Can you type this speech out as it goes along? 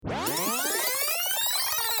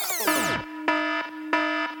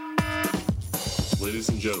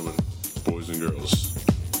gentlemen, boys and girls,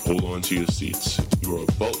 hold on to your seats. You are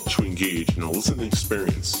about to engage in a listening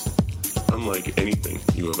experience unlike anything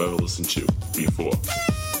you have ever listened to before.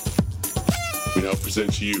 We now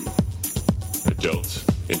present to you Adult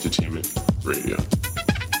Entertainment Radio.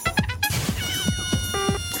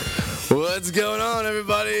 What's going on,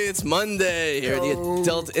 everybody? It's Monday here at the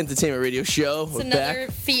Adult Entertainment Radio Show. It's another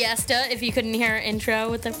fiesta, if you couldn't hear our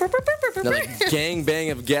intro with the... Another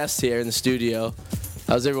gangbang of guests here in the studio.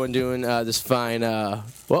 How's everyone doing this fine...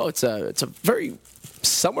 well, it's a very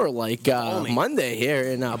summer-like Monday here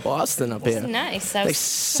in Boston up here. It's nice. I was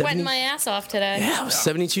sweating my ass off today. Yeah, it was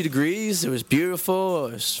 72 degrees. It was beautiful.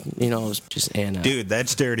 It was, it was just... Dude,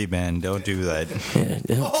 that's dirty, man. Don't do that.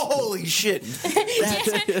 Yeah, Holy shit.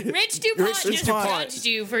 Rich DuPont just judged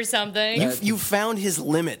you for something. You found his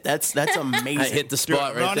limit. That's amazing. I hit the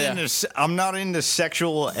spot right there. I'm not into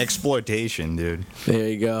sexual exploitation, dude. There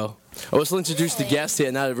you go. I will introduce the guest here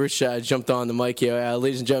now that Rich jumped on the mic here.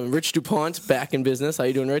 Ladies and gentlemen, Rich DuPont, back in business. How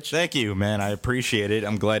you doing, Rich? Thank you, man. I appreciate it.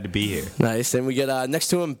 I'm glad to be here. Nice. And we get next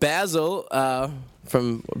to him Basil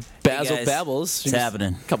from Basil Hey guys. Babbles. What's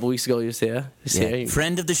happening? A couple weeks ago he was here. Here.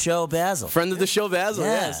 Friend of the show, Basil. Friend of the show, Basil,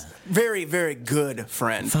 Yeah. yes. Very, very good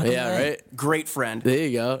friend. Yeah, right? Great friend. There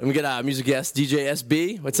you go. And we got music guest DJ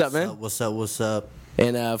SB. What's up, man? What's up?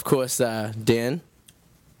 And, of course, Dan.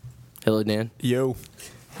 Hello, Dan. Yo.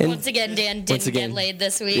 And Once again, Dan didn't get laid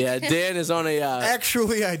this week. Yeah, Dan is on a...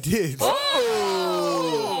 Actually, I did.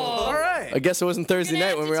 Oh! All right. I guess it wasn't Thursday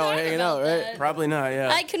night when we were all hanging out, right? that. Probably not, yeah.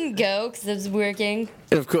 I couldn't go because I was working.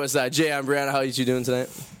 And, of course, Jay, I'm Brianna. How are you doing tonight?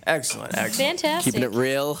 Excellent. Fantastic. Keeping it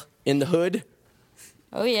real in the hood?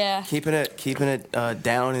 Oh, yeah. Keeping it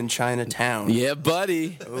down in Chinatown. Yeah,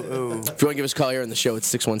 buddy. Ooh. If you want to give us a call here on the show,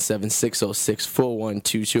 it's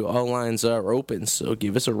 617-606-4122. All lines are open, so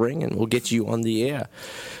give us a ring and we'll get you on the air.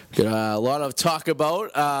 Got a lot of talk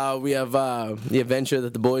about. We have the adventure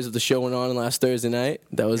that the boys of the show went on last Thursday night.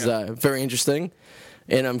 That was very interesting.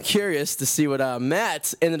 And I'm curious to see what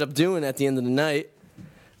Matt ended up doing at the end of the night.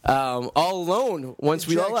 All alone once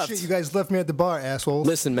we all left. Shit, you guys left me at the bar, assholes.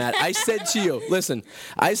 Listen, Matt, I said to you,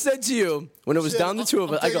 when it was down the two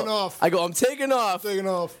of us, I'm taking off. Taking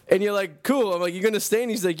off. And you're like, cool. I'm like, you going to stay? And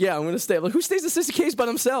he's like, yeah, I'm going to stay. I'm like, who stays at Sister K's by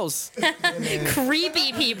themselves?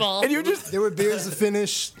 Creepy people. And you just... There were beers to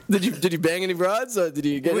finish. Did you bang any broads? Or did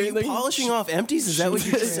you get Were anything? you polishing off empties? Is that what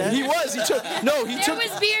you just said? He was. He took... No, he There took...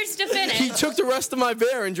 was beers to finish. He took the rest of my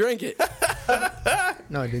beer and drank it.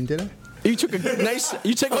 No, I didn't, did I? You took a nice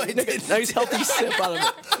healthy sip out of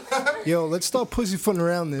it. Yo, let's start pussyfooting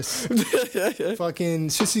around this. Fucking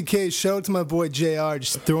Sissy K, shout out to my boy JR,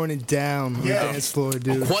 just throwing it down on the dance floor,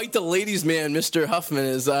 dude. Quite the ladies' man, Mr. Huffman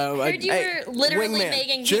is. I heard you were literally wingman.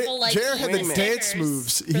 making people like JR had the stickers dance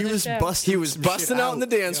moves. for He the was show. busting. He was some busting shit out on the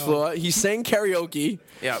dance floor. He sang karaoke.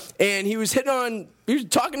 Yeah. And he was he was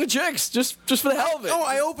talking to chicks just for the hell of it. Oh,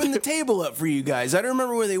 I opened the table up for you guys. I don't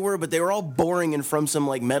remember where they were, but they were all boring and from some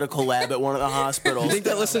like medical lab at one of the hospitals. I think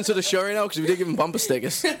they're listening to the show right now because we did give them bumper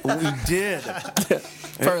stickers. We did.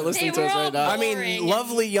 For listening to us right now. I mean,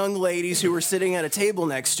 lovely young ladies who were sitting at a table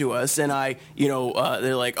next to us, and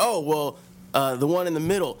they're like, oh, well, the one in the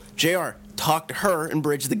middle, JR, talk to her and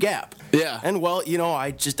bridge the gap. Yeah. And, well,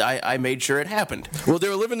 I made sure it happened. Well, they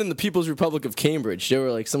were living in the People's Republic of Cambridge. They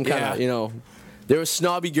were like some kind of, there were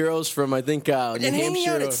snobby girls from, I think, New And hanging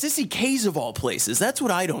Hampshire. out at Sissy K's of all places. That's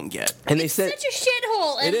what I don't get. And they said... Such a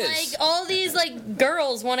shithole, and It is. like all these like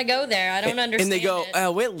girls want to go there. I don't understand. And they go,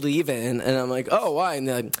 it. we're leaving. And I'm like, oh, why? And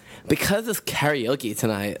they're like, because it's karaoke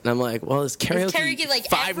tonight. And I'm like, well, it's karaoke, like,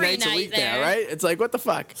 5 every nights a night week there, there. right? It's like, what the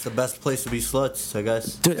fuck? It's the best place to be sluts, I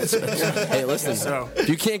guess. Dude, hey, listen. If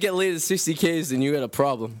you can't get laid at 60 Ks, then you got a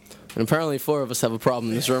problem. And apparently 4 of us have a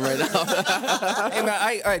problem in this room right now. Hey, man,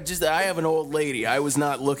 I have an old lady. I was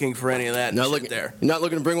not looking for any of that shit there. You're not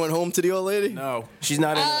looking to bring one home to the old lady? No, she's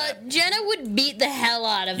not into that. Jenna would beat the hell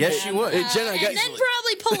out of Yes, them. she would. Hey, Jenna, I got and then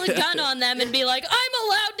probably pull a gun on them and be like, I'm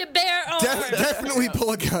allowed to bear arms. Definitely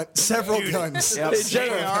pull a gun. Several guns. Yep.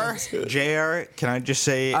 JR, can I just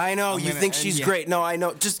say... I know, you think she's great. No, I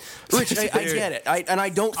know. Just, Rich, I get it. And I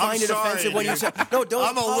don't find it sorry, offensive when you dude. say, no, don't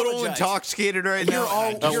I'm a little apologize. intoxicated right You're now.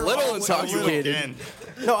 all- A you're little all- intoxicated.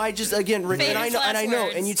 No, I just, again, Rich, and Famous I last know,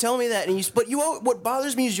 words. and you tell me that, but what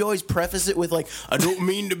bothers me is you always preface it with, like, I don't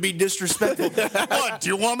mean to be disrespectful. What? Do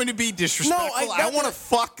you want me to be disrespectful? No, I want to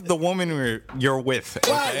fuck the woman you're with.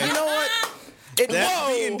 Well, okay? you know what? That's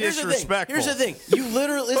being Here's the thing. disrespectful. Here's the thing. You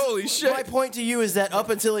literally. Holy shit. My point to you is that up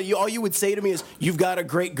until all you would say to me is, "You've got a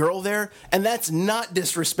great girl there," and that's not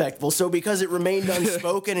disrespectful. So because it remained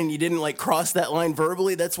unspoken and you didn't like cross that line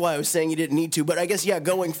verbally, that's why I was saying you didn't need to. But I guess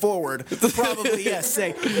going forward, probably yes,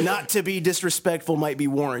 say not to be disrespectful might be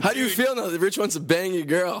warranted. How do you feel now that Rich wants to bang your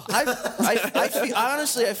girl?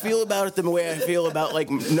 Honestly, I feel about it the way I feel about like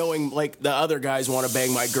knowing like the other guys want to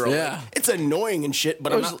bang my girl. Yeah. Like, it's annoying and shit,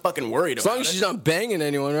 but I'm not fucking worried As about long as it. she's not banging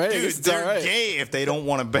anyone, right? I Dude, guess it's they're all right. gay if they don't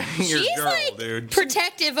want to bang your She's girl, like dude.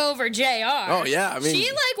 protective over JR. Oh, yeah, I mean- she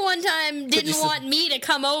like one time didn't want me to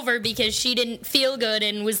come over because she didn't feel good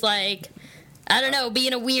and was like, I don't know,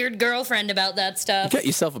 being a weird girlfriend about that stuff. Get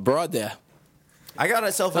yourself a broad there. I got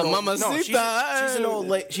myself an old, Mamacita. she's an old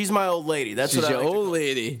lady. She's my old lady. That's She's what I your like to old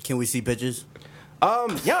lady. Can we see pictures?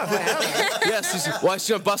 Yeah, if I have. Yes, why she's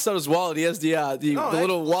gonna bust out his wallet? He has the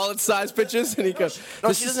little wallet-sized pictures, and he goes.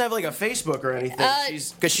 No, she doesn't have like a Facebook or anything.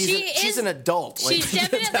 She's an adult. Like, She's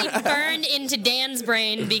definitely burned into Dan's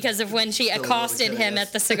brain because of when she accosted him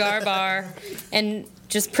at the cigar bar and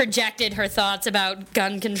just projected her thoughts about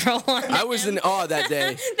gun control on him. I was in awe that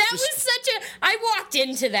day. That was such a. I walked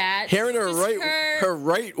into that. Hearing her Just her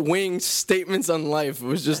right-wing statements on life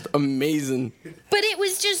was just amazing. But it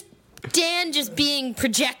was just Dan just being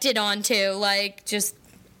projected onto, like, just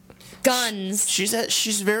guns.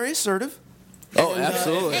 she's very assertive. Oh,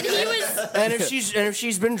 absolutely. And he was. And if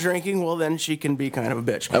she's been drinking, well, then she can be kind of a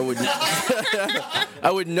bitch. I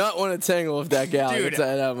would not want to tangle with that gal. I Dude, can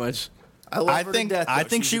tell you that much. I her to think death, I though.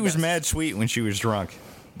 think She's she the was best. mad sweet when she was drunk.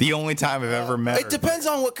 The only time I've ever met her. It depends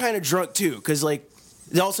on what kind of drunk too, because like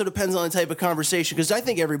it also depends on the type of conversation. Because I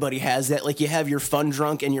think everybody has that. Like you have your fun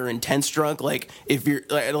drunk and your intense drunk. Like if you're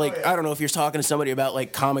like I don't know if you're talking to somebody about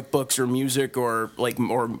like comic books or music or like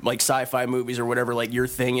sci-fi movies or whatever like your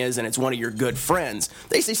thing is, and it's one of your good friends.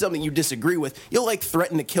 They say something you disagree with, you'll like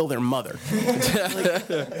threaten to kill their mother.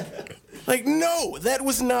 like no, that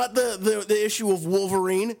was not the issue of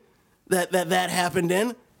Wolverine that happened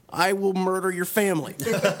in. I will murder your family.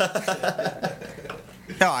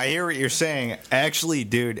 No, I hear what you're saying. Actually,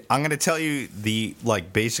 dude, I'm gonna tell you the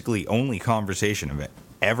basically only conversation I've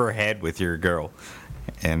ever had with your girl.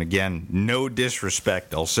 And again, no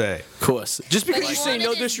disrespect, I'll say. Of course. Just because But you he say no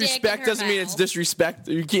wanted his dick in disrespect her doesn't mean it's mouth. disrespect.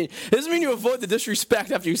 You can't. It doesn't mean you avoid the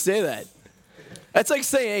disrespect after you say that. That's like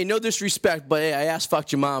saying, hey, no disrespect, but hey, I ass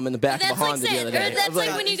fucked your mom in the back That's of a like Honda the saying, other day. that's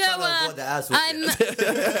like when you go, I'm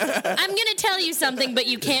gonna tell you something, but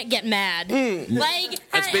you can't get mad. Like,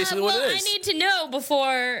 That's basically what it is. I need to know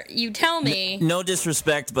before you tell me. No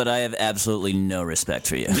disrespect, but I have absolutely no respect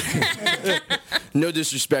for you. No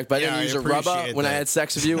disrespect, but I didn't Yeah, I use a rubber appreciate when I that. had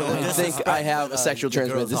sex with you, and I think I have a sexual your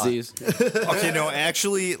transmitted girl's hot. disease. Okay, no,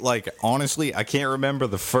 actually, honestly, I can't remember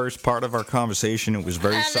the first part of our conversation. It was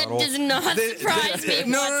very That subtle. does not surprise me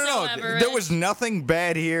No. whatsoever. There was nothing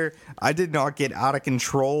bad here. I did not get out of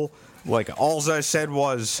control. All I said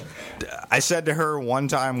was, I said to her one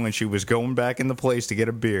time when she was going back in the place to get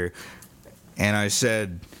a beer, and I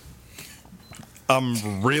said,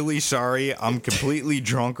 I'm really sorry. I'm completely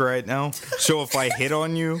drunk right now. So if I hit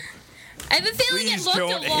on you, I have a feeling Please it looked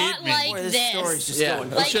don't a lot hit me. like Boy, this story's this. just Yeah.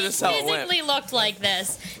 going. Like, Sure, it that's how it went. physically looked like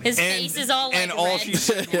this. His face is all like and all red. she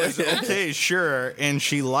said was, okay, sure, and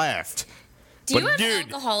she laughed. Do you but have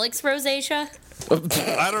dude- alcoholics rosacea?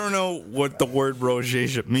 I don't know what the word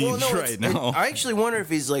rosacea means right now. I actually wonder if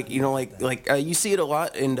he's you see it a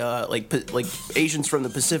lot in like Asians from the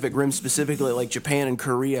Pacific Rim, specifically like Japan and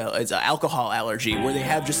Korea. It's an alcohol allergy where they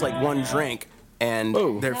have just like one drink and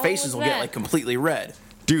their How faces was will get that? like completely red.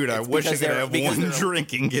 Dude, I wish I because could they're- have because one they're-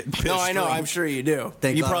 drink and get pissed. No, I know. drunk. I'm sure you do.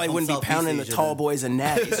 Thank You God probably I'm wouldn't be Southeast pounding the Asia tall then. boys and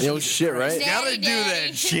natties. No shit, right? Daddy Gotta do day.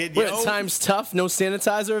 that shit, What, yo. time's tough? No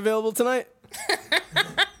sanitizer available tonight?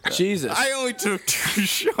 Jesus. I only took 2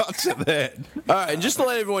 shots of that. All right, and just to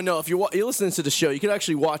let everyone know, if you're listening to the show, you can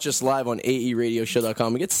actually watch us live on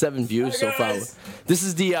aeradioshow.com. We get 7 views so far. This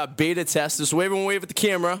is the beta test. Just wave at the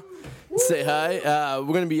camera. Say hi.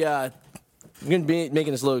 We're gonna be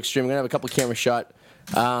making this a little extreme. We're gonna have a couple camera shot.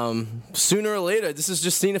 Sooner or later, this is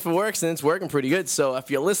just seeing if it works, and it's working pretty good. So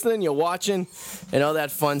if you're listening, you're watching, and all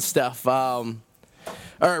that fun stuff.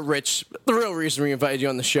 All right, Rich, the real reason we invited you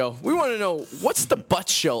on the show, we want to know, what's the Butt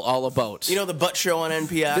Show all about? You know the butt show on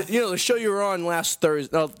NPR? The show you were on last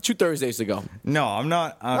Thursday, no, 2 Thursdays ago. No, I'm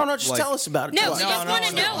not. No, just tell us about it. No, Tell we us. just want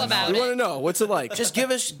to know about We it. want to know, what's it like? Just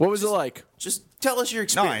give us. What was it like? Just tell us your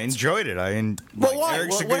No, I experience. enjoyed it. Well, why?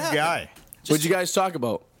 Eric's What- a what good happened? guy. What'd you guys talk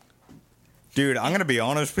about? Dude, I'm going to be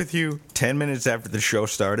honest with you. 10 minutes after the show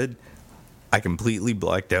started, I completely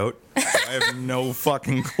blacked out. I have no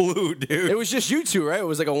fucking clue, dude. It was just you two, right? It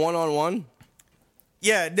was like a one-on-one?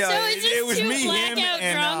 Yeah, no, So it's just it was two me, him, blackout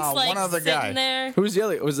and drunks, like, one other sitting guy. there. Who was the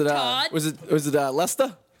other? Was it Todd? was it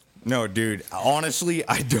Lester? No, dude. Honestly,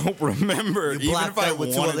 I don't remember. You even blacked if I out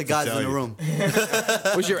with two wanted other to guys tell in the you. room.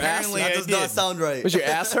 Was your ass? Apparently That I does did. not sound right. Was your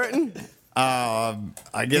ass hurting? I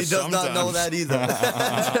He guess does sometimes. not know that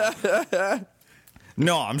either.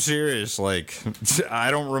 No, I'm serious. Like, I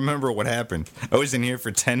don't remember what happened. I was in here for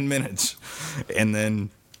 10 minutes, and then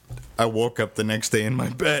I woke up the next day in my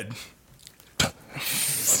bed.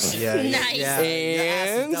 Yeah, Nice. yeah, your ass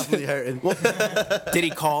is And- definitely hurting. Did he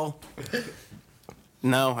call?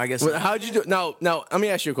 No, I guess Well, not. how'd you do? Now, let me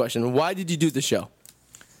ask you a question. Why did you do the show?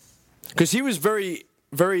 Because he was very,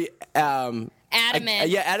 very Adamant.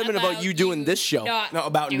 adamant about you doing this show. No,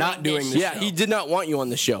 about not doing this Yeah, show. he did not want you on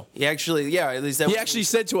the show. He actually, at least that He actually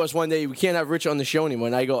said to us one day, "We can't have Rich on the show anymore."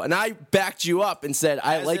 And I backed you up and said,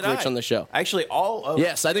 "I As like did Rich on the show." Actually, all of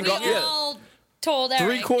Yes, I think We all, all told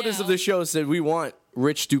Eric. 3/4 of the show said we want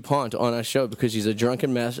Rich DuPont on our show because he's a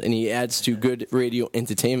drunken mess and he adds to good radio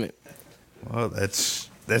entertainment. Well, that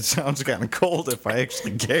sounds kind of cold if I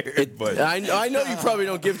actually cared. But I know you probably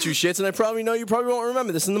don't give two shits, and I probably know you probably won't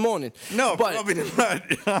remember this in the morning. no, but, probably not.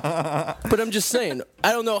 But I'm just saying,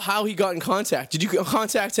 I don't know how he got in contact. Did you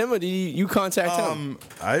contact him, or did you contact him?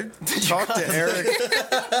 I talked to Eric.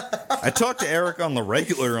 I talked to Eric on the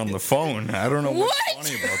regular on the phone. I don't know what's What?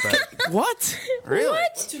 funny about that. What? Really?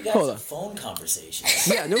 What? Two guys Hold on. have phone conversations.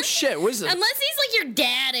 Yeah, no shit. What is it? Unless he's like your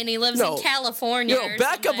dad and he lives No. in California. Yo, or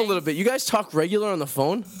back up a something. little bit. You guys talk regular on the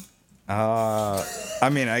phone? I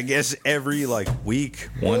mean, I guess every week,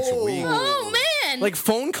 once a week. Oh man! Like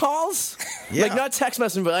phone calls? Yeah. Like not text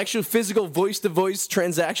messaging, but actual physical voice-to-voice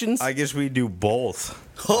transactions? I guess we do both.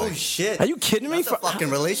 Holy shit. Are you kidding me? That's a fucking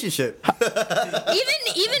relationship.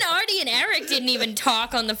 even Arty and Eric didn't even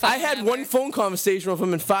talk on the phone. I had ever. one phone conversation with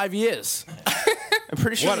him in 5 years. I'm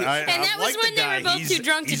pretty sure. What? And that was like when the they were guy. both He's- too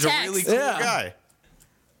drunk to he's text. a really cool Yeah. guy.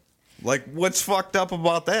 Like, what's fucked up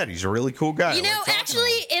about that? He's a really cool guy. You I know, like talking to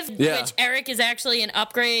actually, him. if Yeah. Rich Eric is actually an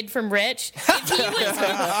upgrade from Rich, if he was,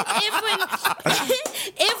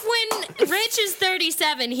 if when Rich is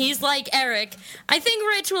 37, he's like Eric, I think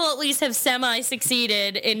Rich will at least have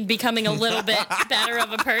semi-succeeded in becoming a little bit better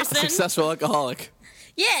of a person. Successful alcoholic.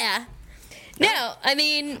 Yeah. No, I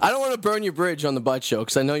mean, I don't want to burn your bridge on the butt show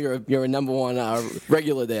because I know you're a number one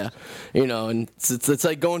regular there, and it's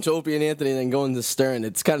like going to Opie and Anthony and then going to Stern.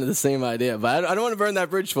 It's kind of the same idea, but I don't want to burn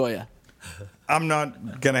that bridge for you. I'm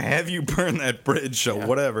not gonna have you burn that bridge, so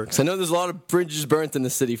whatever. Because I know there's a lot of bridges burnt in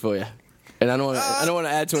the city for you, and I don't want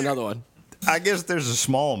to add to another one. I guess there's a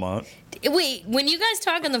small amount. wait, when you guys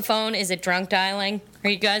talk on the phone, is it drunk dialing? Are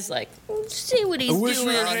you guys like, see what he's wish we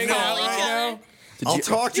doing were and hanging call out each right other? I'll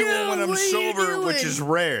talk to Yeah, him when I'm what are you sober, which doing? is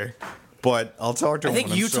rare. But I'll talk to I him think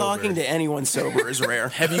when I'm you sober. talking to anyone sober is rare.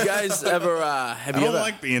 Have you guys ever? I don't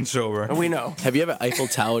like being sober. We know. Have you ever Eiffel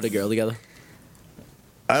Towered a girl together?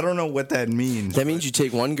 I don't know what that means. That means you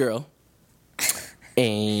take one girl,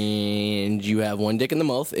 and you have one dick in the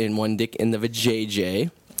mouth and one dick in the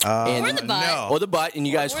vajayjay. Or the butt. No. Or the butt, and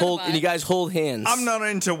you guys Or the hold butt. and you guys hold hands. I'm not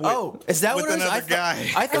into Oh, is that with what it is? another I thought-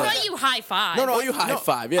 guy. I I thought. thought you high five. Oh, you high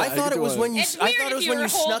five. Yeah, I thought could it was do when you. It's I weird thought it if was you when were you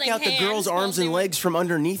snuck holding out the girl's hands arms while and they were- legs from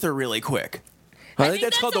underneath her really quick. I think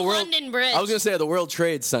that's called the the World London Bridge. I was gonna say the World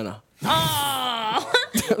Trade Center. Oh,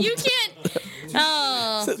 you can't.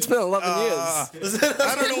 Oh, It's been 11 years.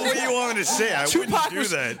 I don't know what you want me to say. I wouldn't Tupac do was,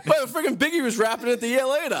 that. but freaking Biggie was rapping it the year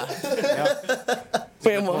later.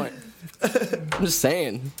 Man, what? I'm just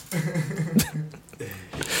saying.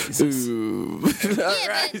 Ooh. All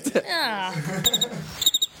right. but,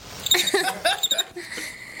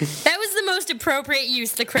 that was the most appropriate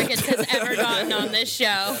use the Crickets has ever gotten on this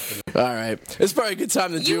show. All right. It's probably a good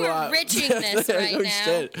time to do. You are riching this right no now.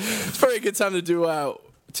 shit. It's probably a good time to do.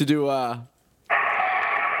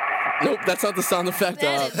 Nope, that's not the sound effect.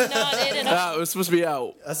 That is not it at all. It was supposed to be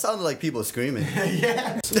out. That sounded like people screaming.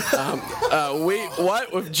 Wait,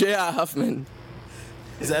 what? With J.R. Huffman.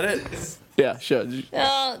 Is that it? Yeah, sure.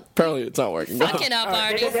 Oh, Apparently it's not working. fucking up,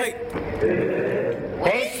 Arty.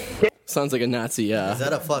 Sounds like a Nazi. Is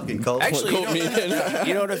that a fucking cult? Actually, Quote me.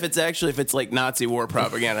 you know what? If it's like Nazi war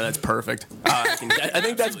propaganda, that's perfect. I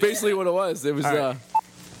think that's basically what it was. It was. right.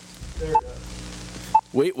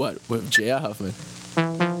 Wait, what? With J.R. Huffman.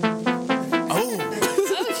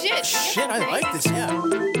 Oh shit! Shit, I like this. Yeah,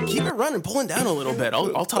 keep it running, pulling down a little bit.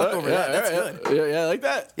 I'll talk over that. That's good. Yeah, I like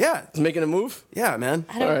that. Yeah, It's making a move. yeah, man.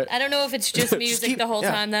 I don't. All right. I don't know if it's just music the whole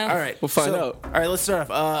Yeah. time though. All right, We'll find out. All right, let's start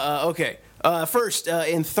off. Okay. First,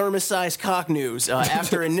 in thermosized cock news,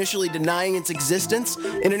 after initially denying its existence,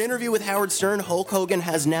 in an interview with Howard Stern, Hulk Hogan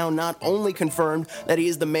has now not only confirmed that he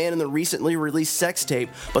is the man in the recently released sex tape,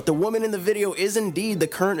 but the woman in the video is indeed the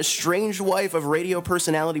current estranged wife of radio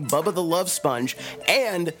personality Bubba the Love Sponge,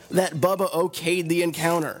 and that Bubba okayed the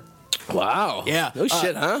encounter. Wow. Yeah. No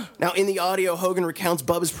shit, huh? Now, in the audio, Hogan recounts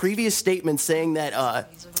Bubba's previous statement saying that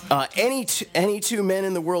any two men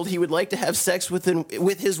in the world he would like to have sex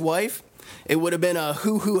with his wife, it would have been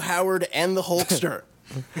Hoo Howard and the Hulkster.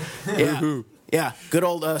 Yeah. Yeah, good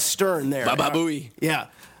old Stern there. Baba-booey. Yeah.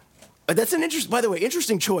 That's an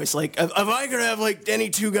interesting choice. Like, if I could have, like, any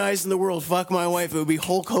two guys in the world fuck my wife, it would be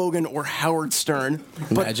Hulk Hogan or Howard Stern.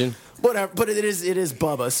 Imagine. Whatever, but it is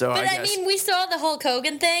Bubba, so But I guess. I mean, we saw the Hulk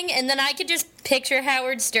Hogan thing, and then I could just picture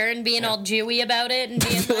Howard Stern being all Jewy about it and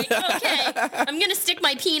being like, "Okay, I'm gonna stick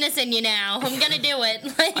my penis in you now. I'm gonna do it."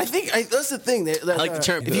 Like, I think that's the thing. That, I like the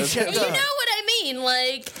term. If you check, you know what I mean?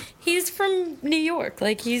 Like, he's from New York.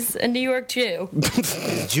 Like, he's a New York Jew.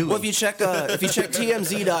 well, if you check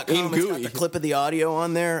TMZ.com, it's got the clip of the audio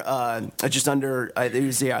on there. Just under it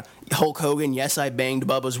was Hulk Hogan. Yes, I banged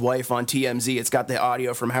Bubba's wife on TMZ. It's got the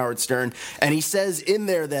audio from Howard Stern, and he says in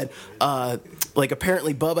there that like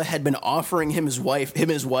apparently Bubba had been offering him his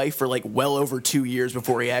wife for like well over 2 years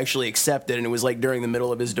before he actually accepted, and it was like during the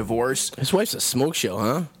middle of his divorce. His wife's a smoke show,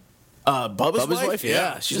 huh? Bubba's wife?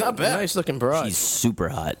 Yeah, she's not bad. Nice looking broad. She's super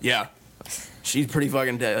hot. Yeah. She's pretty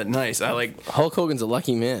fucking nice. I like. Hulk Hogan's a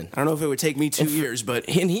lucky man. I don't know if it would take me 2 years, but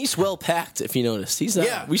and he's well packed. If you noticed, he's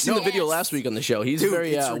we seen the video last week on the show. He's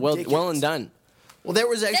very well and done. Well, there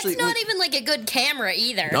was actually That's not even like a good camera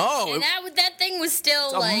either. No, and that thing was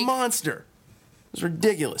still a monster. It was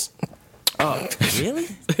ridiculous. Oh, really?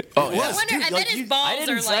 I bet his balls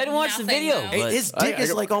are like I didn't watch the video. His dick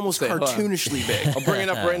is like almost cartoonishly big. I'll bring it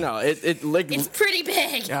up right now. It's pretty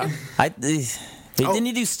big. Yeah. Didn't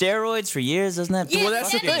he do steroids for years? Doesn't that? Yeah, well,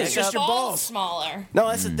 that's the thing. It's just your balls smaller. No,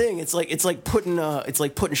 that's the thing. It's like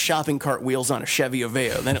putting shopping cart wheels on a Chevy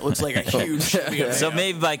Aveo. Then it looks like a huge Chevy Aveo. So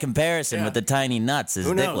maybe by comparison with the tiny nuts, his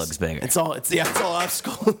dick looks bigger. It's all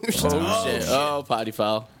obstacle. Oh shit! Oh, potty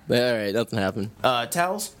foul. All right, nothing happened.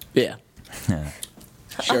 Towels? Yeah.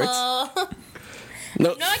 Shirts.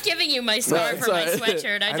 No. I'm not giving you my scarf or my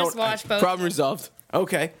sweatshirt. I just washed both. Problem resolved.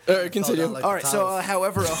 Okay. All right, continue. All right. So,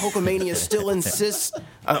 however, Hulkamania still insists.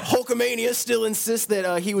 Hulkamania still insists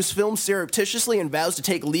that he was filmed surreptitiously and vows to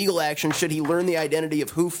take legal action should he learn the identity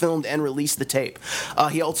of who filmed and released the tape.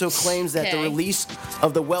 He also claims that the release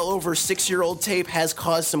of the well over 6-year-old tape has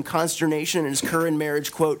caused some consternation in his current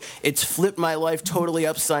marriage. Quote: "It's flipped my life totally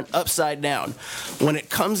upside down. When it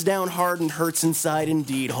comes down hard and hurts inside,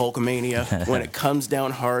 indeed, Hulkamania. When it comes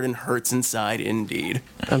down hard and hurts inside, indeed."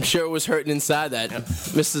 I'm sure it was hurting inside that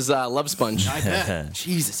Mrs. Love Sponge. I bet.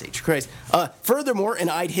 Jesus H. Christ. Furthermore,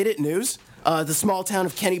 in I'd Hit It news, the small town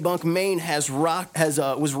of Kennebunk, Maine,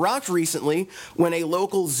 was rocked recently when a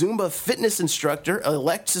local Zumba fitness instructor,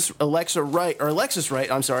 Alexis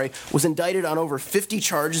Wright, was indicted on over 50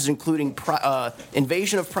 charges, including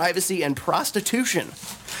invasion of privacy and prostitution.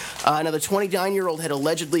 Now, the 29-year-old had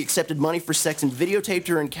allegedly accepted money for sex and videotaped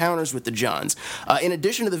her encounters with the Johns. In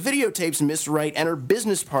addition to the videotapes, Miss Wright and her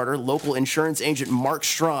business partner, local insurance agent Mark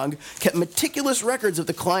Strong, kept meticulous records of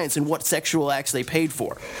the clients and what sexual acts they paid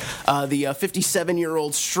for. The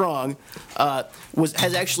 57-year-old Strong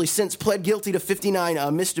has actually since pled guilty to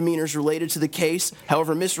 59 misdemeanors related to the case.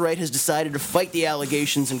 However, Miss Wright has decided to fight the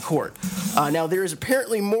allegations in court. Now, there is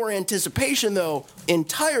apparently more anticipation, though,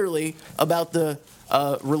 entirely about the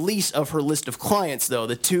release of her list of clients, though.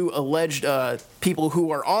 The two alleged people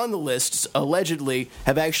who are on the lists allegedly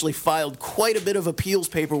have actually filed quite a bit of appeals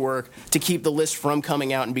paperwork to keep the list from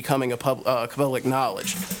coming out and becoming a public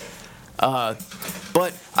knowledge.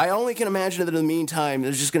 But I only can imagine that in the meantime,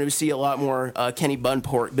 there's just going to see a lot more Kenny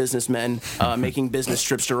Bunport businessmen making business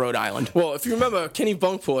trips to Rhode Island. Well, if you remember, Kenny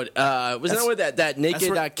Bunkport, wasn't that where that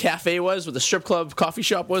naked cafe was, where the strip club coffee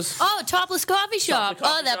shop was? Oh, Topless Coffee Shop.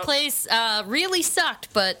 That place really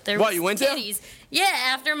sucked, but there was you went there? titties. Yeah,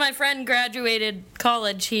 after my friend graduated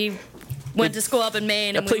college, he went to school up in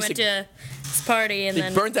Maine, and we went to this party, and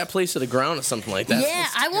then burnt that place to the ground or something like that. Yeah,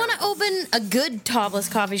 I want to open a good topless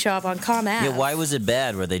coffee shop on Com Ave. Yeah, why was it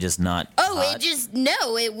bad? Were they just not? Oh,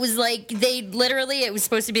 it was like it was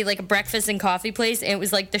supposed to be like a breakfast and coffee place, and it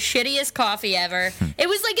was like the shittiest coffee ever. It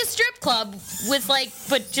was like a strip club with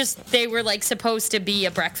but just they were like supposed to be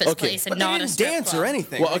a breakfast place and but not they a didn't strip dance club. or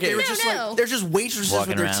anything. Well, okay, they were they're just waitresses Walking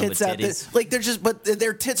with their around tits with out. titties.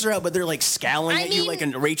 Their tits are out, but they're like scowling at you like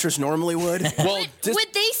a waitress normally would. What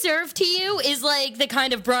they serve to you is is like the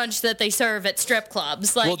kind of brunch that they serve at strip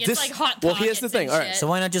clubs. Like it's like hot pockets. Well, here's the thing. and All right, shit. So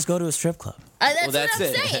why not just go to a strip club? That's that's what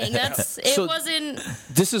I'm it. saying. It So- wasn't.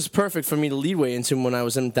 This is perfect for me to lead way into when I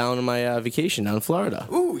was down on my vacation down in Florida.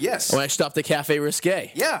 Ooh, yes. When I stopped at Cafe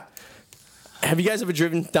Risque. Yeah. Have you guys ever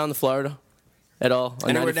driven down to Florida at all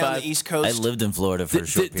on Anywhere 95? down the East Coast. I lived in Florida for a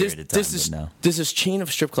short period of time, There's but no. this chain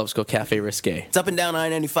of strip clubs called Cafe Risque. It's up and down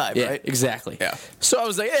I-95, Yeah, right? exactly. Yeah. So I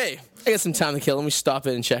was like, hey, I got some time to kill. Let me stop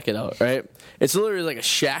in and check it out. Right? It's literally like a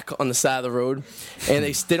shack on the side of the road, and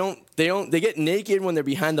they get naked when they're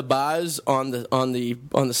behind the bars on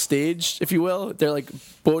the stage, if you will. They're like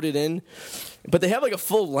boarded in, but they have like a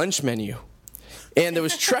full lunch menu. And there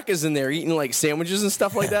was truckers in there eating like sandwiches and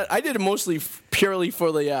stuff like that. I did it mostly purely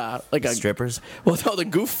for the Strippers? Well, no, the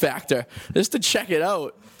goof factor, just to check it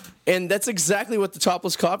out. And that's exactly what the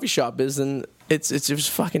Topless Coffee Shop is, and it was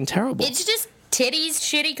fucking terrible. It's just titties,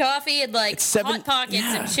 shitty coffee, and like hot pockets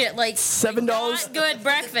and shit. Like $7. not good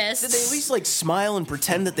breakfast. Did they at least like smile and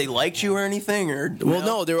pretend that they liked you or anything? Or Well,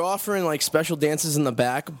 no, they were offering like special dances in the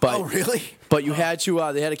back, but Oh, really? But you had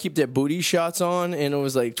to they had to keep their booty shots on, and it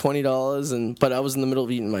was like $20. And but I was in the middle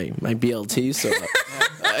of eating my BLT, so You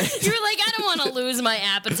were like, I don't want to lose my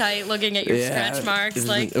appetite looking at your stretch marks. it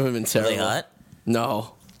Like, would have been Are terrible. they hot?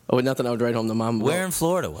 No. Nothing I would write home to mom about. Where in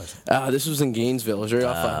Florida was it? This was in Gainesville. It was right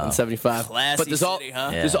off on 75. Classy but there's city,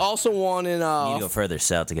 huh? There's Yeah. also one in You need to go further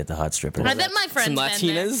south to get the hot strippers. I bet my friend's some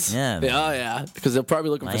been there. Latinas. Yeah, man. Oh yeah, because they're probably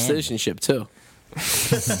looking for Miami. citizenship too.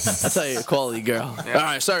 That's how you're a quality girl. All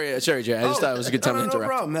right, sorry, Jay. I just thought it was a good time to no interrupt.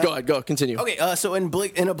 problem, man. Go ahead, continue. Okay, so and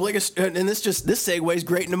this segues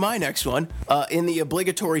great into my next one. In the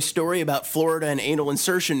obligatory story about Florida and anal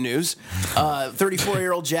insertion news,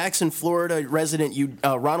 34-year-old Jackson, Florida resident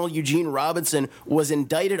Ronald Eugene Robinson was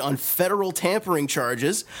indicted on federal tampering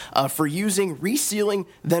charges for using, resealing,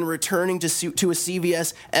 then returning to a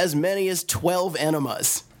CVS as many as 12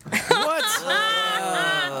 enemas. What?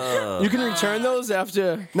 You can return those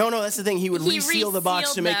after. No, that's the thing. He would He reseal the box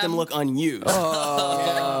resealed to make them them. look unused.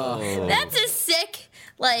 That's a sick,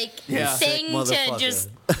 like, Yeah. thing to motherfucker. just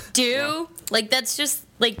do. Like, that's just,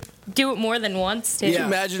 like, do it more than once, too. Can you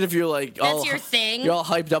imagine if you're like That's your thing. You're all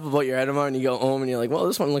hyped up about your enema, and you go home and you're like, well,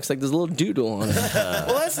 this one looks like there's a little doodle on it.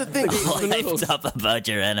 Well, that's the thing. Hyped up about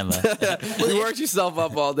your enema. You worked yourself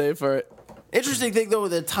up all day for it. Interesting thing, though,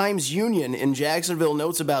 the Times Union in Jacksonville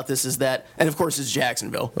notes about this is that, and of course it's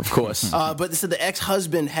Jacksonville. Of course. But they said the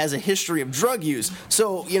ex-husband has a history of drug use.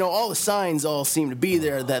 So, all the signs all seem to be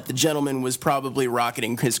there that the gentleman was probably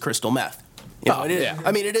rocketing his crystal meth. It is, yeah.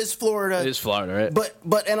 I mean, it is Florida. It is Florida, right?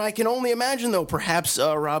 But and I can only imagine, though, perhaps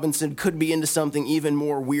Robinson could be into something even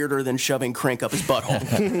more weirder than shoving crank up his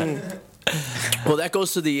butthole. Well, that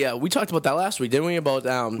goes to the. We talked about that last week, didn't we? About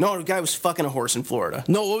No, the guy was fucking a horse in Florida.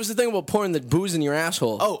 No, what was the thing about pouring the booze in your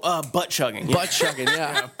asshole? Oh, butt chugging. butt chugging.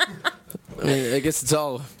 Yeah. I mean, I guess it's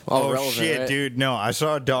all Oh relevant. shit, right? dude! No, I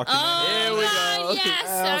saw a documentary. Here we God, go.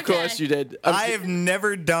 yes, Of course you did. I have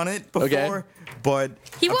never done it before, Okay. but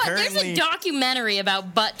There's apparently, a documentary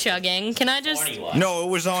about butt chugging. Can I just... no, it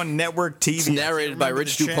was on network TV. It's narrated by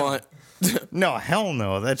Rich DuPont. No, hell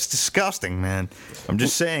no. That's disgusting, man. I'm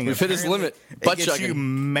just saying. We've hit his apparently limit. It Butt gets you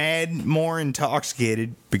chugging. mad, more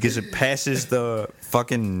intoxicated because it passes the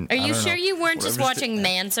fucking. Are you I don't sure know, you weren't just whatever's watching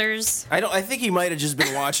Mansers? I think he might have just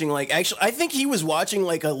been watching I think he was watching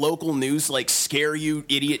like a local news scare you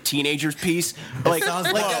idiot teenagers piece. Like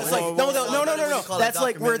that's like no. That's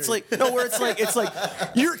like where it's like it's like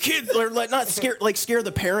your kids or like not scare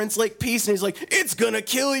the parents piece, and he's like it's gonna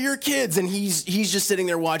kill your kids, and he's just sitting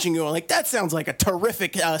there watching going like that sounds like a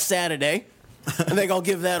terrific Saturday. I think I'll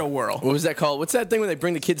give that a whirl. What was that called? What's that thing when they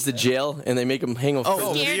bring the kids to jail and they make them hang over?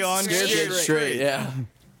 Oh, Scared Leon straight. Scared straight. Yeah.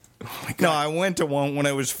 No, I went to one when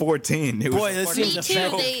I was 14. It was Boy, this fucking- seems Me too.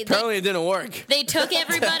 offensive. Apparently it didn't work. They took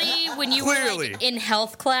everybody when you were Clearly. in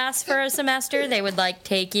health class for a semester. They would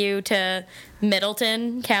take you to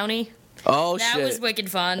Middleton County. Oh That shit. was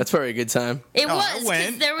wicked fun. That's probably a good time. It No, I was because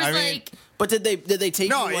went. there was I mean- But did they take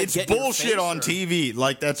No, you it's get in your bullshit face, on or-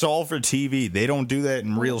 TV. That's all for TV. They don't do that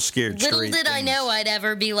in real scared Little straight did I things. know I'd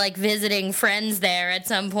ever be visiting friends there at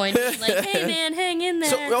some point. Being like, hey man, hang in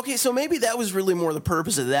there. So maybe that was really more the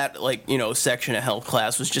purpose of that, section of health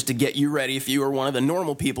class was just to get you ready if you were one of the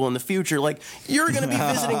normal people in the future. You're going to be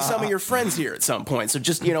visiting some of your friends here at some point, so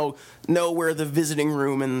just know where the visiting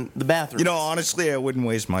room and the bathroom. Honestly, I wouldn't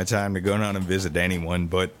waste my time to go down and visit anyone,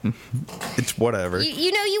 but it's whatever.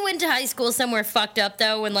 You went to high school school somewhere fucked up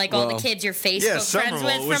though, when like all the kids you're Facebook friends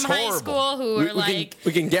with was from high horrible. school who are like,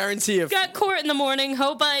 we can guarantee if got court in the morning.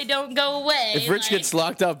 Hope I don't go away. if Rich like, gets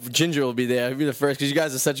locked up, Ginger will be there. He'll be the first because you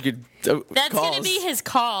guys are such good that's calls. gonna be his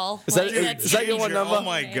call. Is that- Like, is that's that your one Ginger. number? Oh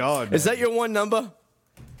my god. Is that your one number?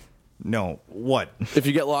 No. What? If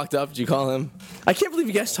you get locked up, do you call him? I can't believe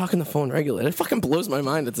you guys talk on the phone regularly. It fucking blows my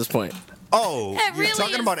mind at this point. Oh, That you're really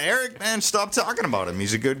talking is- about Eric? Man, stop talking about him.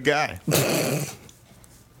 He's a good guy.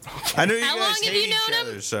 I know you How long guys have hate you known each him?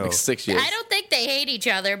 other, so Like 6 years. I don't think they hate each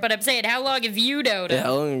other, but I'm saying, how long have you known him? Yeah,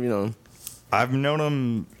 how long have you known? I've known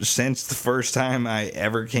him since the first time I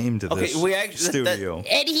ever came to Okay, this we actually- studio.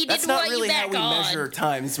 And he That's didn't not want really you how back we on. measure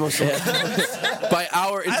time. It's mostly. By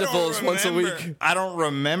hour I don't intervals once a remember- week. I don't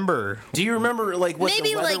remember. Do you remember like what Maybe,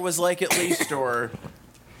 the weather like- was like at least, or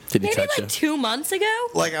Did he Maybe touch like you? 2 months ago?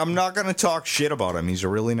 Like, I'm not gonna talk shit about him. He's a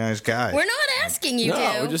really nice guy. We're not asking you No,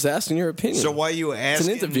 to. we're just asking your opinion. So why you It's asking?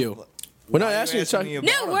 an interview. We're not why you asking you to talk. me about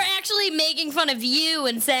No, him? we're actually making fun of you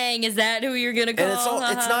and saying, "Is that who you're gonna call?"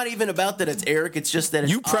 and it's not even about that it's Eric. It's just that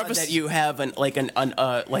it's You odd preface- that you have an phone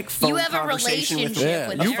You have a conversation with relationship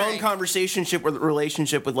with a phone Eric. conversation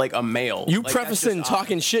with like a male. You Like, that's prefacing just odd.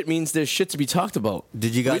 talking shit means there's shit to be talked about.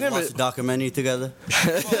 Did you guys never- watch the documentary together?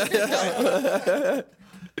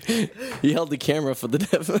 He held the camera for the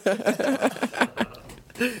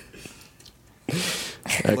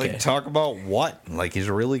Okay. Like, talk about what? Like, he's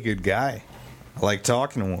a really good guy. I like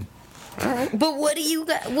talking to him. But what do you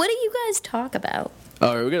guys talk about?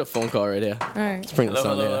 All right, we got a phone call right here. All right. Let's bring this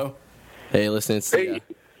Hello, on there. hello. Hey, listen, it's the,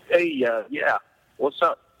 Yeah. What's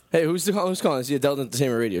up? hey, who's calling? It's the Adult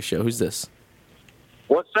Entertainment Radio Show. Who's this?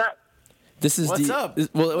 What's that? This is What's the. up?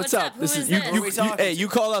 What's What's up? up? Who This is you. this? Who are we talking Hey, you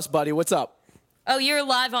call us, buddy. What's up? Oh, you're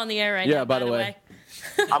live on the air right now. Yeah, by the way.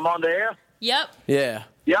 I'm on the air. Yep. Yeah.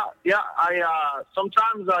 Yeah. I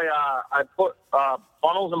sometimes I put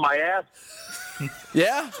funnels in my ass.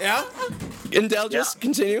 Yeah. Yeah, Indel, just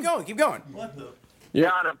continue. keep going. Yeah,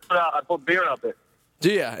 and I put beer up it.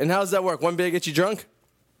 Do ya? And how does that work? One beer get you drunk?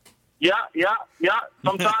 Yeah.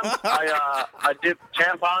 Sometimes I dip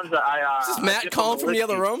tampons. Is this I Matt dip calling them from in the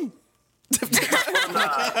other whiskey. room?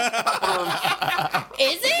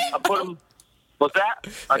 Is it? I put them. What's that?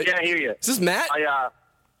 I can't hear you. Is this Matt?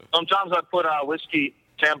 Sometimes I put whiskey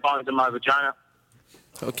tampons in my vagina.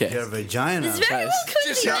 Okay. Your vagina. This very well could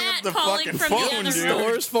Just be hang Matt up the calling fucking from phone, the other dude. The room.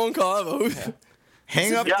 worst phone call ever.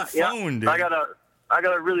 Hang up Yeah, the phone, dude. I got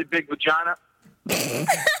a really big vagina.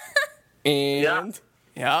 And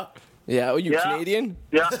Yeah. yeah, are you Yeah. Canadian?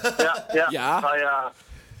 Yeah. Yeah.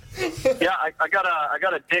 I got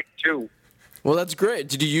a dick too. Well, that's great.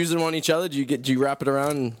 Did you use them on each other? Do you wrap it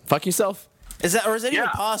around and fuck yourself? Is that even Yeah.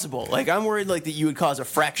 possible? Like, I'm worried like that you would cause a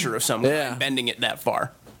fracture of some Yeah. kind bending it that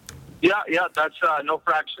far. Yeah, that's no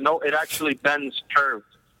fraction. No, it actually bends curved.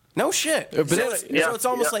 No shit. A banana- so Yeah, it's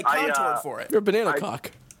almost yeah, like I, contoured for it. You're a banana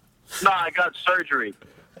cock. No, I got surgery.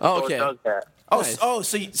 Oh, So okay. it does that. Oh,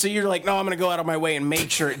 Nice. so you're like, no, I'm gonna go out of my way and make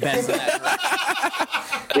sure it bends in that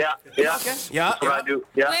direction. Yeah. Yeah. That's what I do.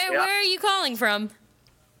 Yeah. Where are you calling from?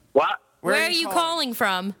 What? Where are you calling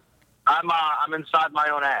from? I'm inside my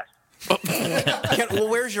own ass. Well,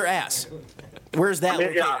 where's your ass? Where's that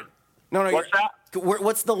located? Yeah. No, What's that?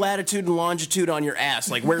 What's the latitude and longitude on your ass?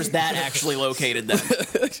 Like, where's that actually located then?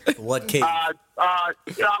 What case?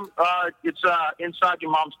 It's inside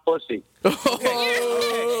your mom's pussy. Your ass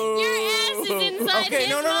is inside Okay, his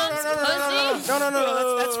no, mom's pussy.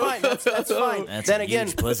 No, that's fine. That's fine. That's then a again,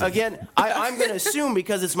 huge pussy. I'm going to assume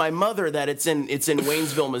because it's my mother that it's in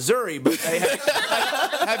Waynesville, Missouri. But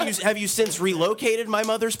have you since relocated my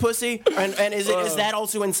mother's pussy? And is that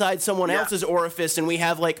also inside someone Yeah. else's orifice? And we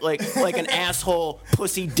have like an asshole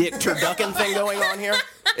pussy dick turducken thing going on here?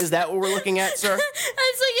 Is that what we're looking at, sir?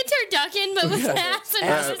 It's like a turducken, but with ass and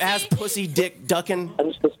Ass pussy. pussy dick ducking. I'm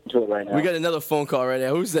just listening to it right now. We got another phone call right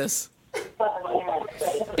now. Who's this?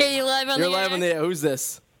 Yeah, you live on You're the live air. on the air. Who's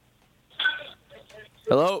this?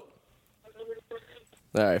 Hello?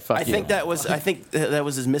 All right, fuck I you. think that was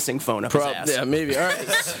his missing phone up his ass. Yeah, maybe. All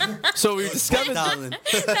right. So we discovered. Darling.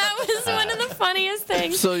 That was one of the funniest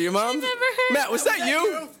things. So your mom? I've ever heard. Matt, was that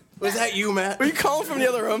you? Was that you, Matt? Were you calling from the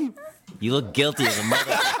other room? You look guilty as a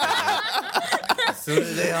mother. As soon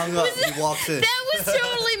as they hung up, he walks in. That was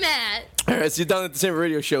totally Matt. All right, so you're done at the same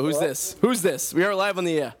radio show. Who's this? Who's this? We are live on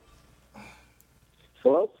the air.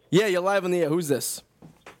 Hello? Yeah, you're live on the air. Who's this?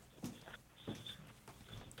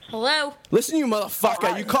 Hello. Listen, you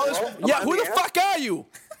motherfucker. You call us. Yeah, who the fuck are you?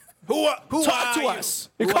 Who Talk to us.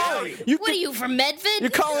 You're calling. What are you from Medford? You're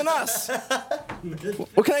calling us.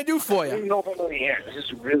 What can I do for you? know if I'm on the air. This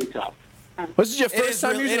is really tough. Was this your It first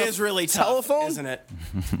time using it a is really tough, telephone? isn't it?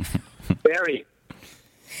 Barry.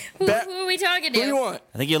 Who are we talking to? Who do you want?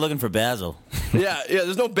 I think you're looking for Basil. Yeah,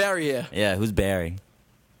 there's no Barry here. Yeah, who's Barry?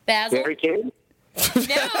 Basil? Barry King? No.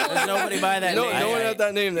 There's nobody by that No, name. no one had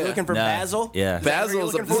that name there. Looking for No. Basil? Yeah. Basil.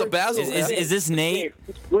 There's a Basil. Is this Nate?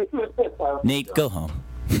 Nate, go home.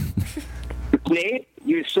 Nate,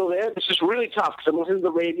 you still there? This is really tough because I'm listening to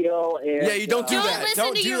the radio and Yeah, you don't do Don't that. listen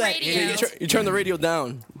Don't to do your that, radio. idiot. You turn the radio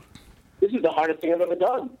down. this is the hardest thing I've ever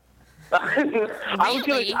done. I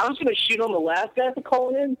was gonna shoot on the last guy for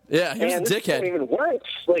calling in. Yeah, he was a and this dickhead. Don't even works.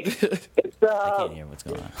 Like it's I can't hear what's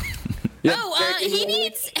going on. Oh, he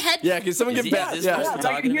needs headphones. Yeah, can someone Is get he- back? is this Yeah. person I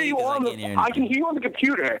talking can to hear me? you 'Cause on I can't hear the. I anything. can hear you on the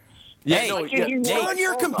computer. Yeah, Hey, no, I can hear you yeah. Turn on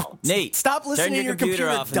your Nate, Stop listening turn to your computer,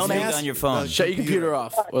 off and speak dumbass. on your phone. Shut your computer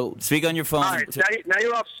off. Well, Speak on your phone. All right, now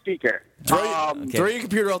you're off speaker. Okay. throw your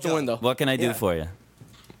computer out the window. What can I do for you?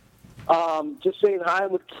 Just saying hi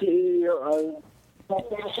with Key.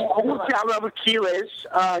 I'm with Key Liz,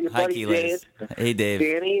 your Hi, buddy Keyless. Hey, Dave.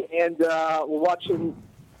 Danny, and we're watching,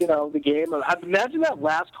 the game. Imagine that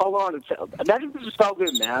last call on. Imagine if this just felt good,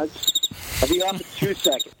 Maz. I'd be off in 2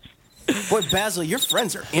 seconds. Boy, Basil, your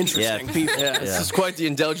friends are interesting Yeah. people. Yeah, this is quite the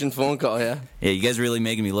indulgent phone call. Yeah. Yeah, you guys are really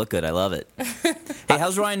making me look good. I love it. Hey,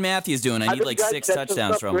 how's Ryan Matthews doing? I need like 6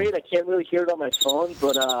 touchdowns from him. Great. I can't really hear it on my phone,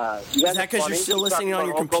 but you guys Is that because you're still listening on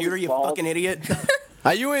your computer, you fucking idiot?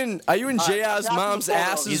 Are you in JR's mom's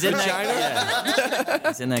ass's He's in vagina? that. Yeah.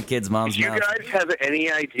 He's in that kid's mom's Do you mouth. guys have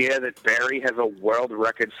any idea that Barry has a world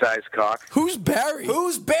record-sized cock? Who's Barry?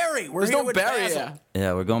 Who's Barry? We're There's here no with Barry Basil. here.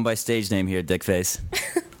 Yeah, we're going by stage name here, Dickface.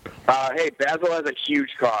 Hey, Basil has a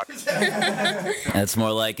huge cock. That's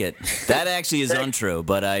more like it. That actually is untrue,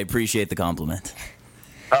 but I appreciate the compliment.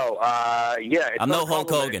 Oh, yeah. It's I'm not no a Hulk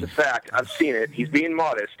compliment, Hogan. It's a fact. I've seen it. He's being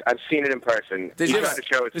modest. I've seen it in person. Does He he tried have to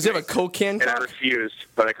show it does to he have a me, Coke can? and I refused,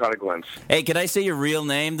 but I caught a glimpse. Hey, could I say your real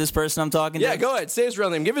name, this person I'm talking to? Yeah, go ahead. Say his real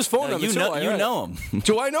name. Give his phone No, number. you too, know, all you right. know him.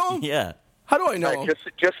 Do I know him? Yeah. How do I know All him? right,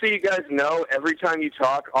 just so you guys know, every time you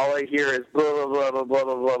talk, all I hear is blah blah blah blah blah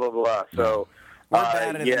blah blah blah blah. So. We're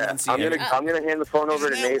bad at Yeah, enunciating. I'm gonna hand the phone over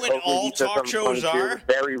to Isn't that Nate. what Hopefully all he says talk something funny shows too. are?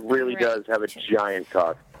 Barry really does have a giant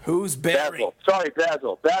cock. Who's Barry? Basil. Sorry,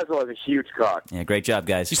 Basil. Basil has a huge cock. Yeah, great job,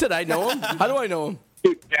 guys. You said I know him? How do I know him?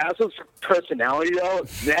 Dude, Basil's personality, though,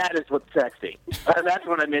 that is what's sexy. That's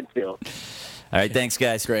what I'm into. All right, thanks,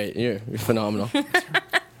 guys. Great. You're phenomenal.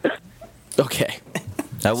 Okay.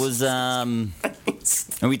 That was, and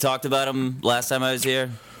we talked about him last time I was here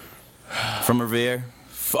from Revere.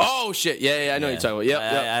 Oh, shit. Yeah, I know what you're talking about. Yep,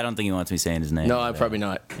 yep. I don't think he wants me saying his name. No, I'm probably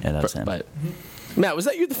not. Yeah, that's him. But Matt, was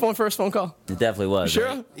that you the first phone call? It definitely was. Sure.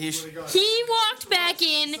 right? He walked back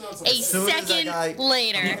in a soon as that second guy-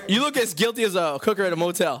 later. You look as guilty as a cooker at a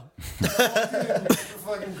motel.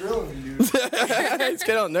 Fucking grilling you, dude. He's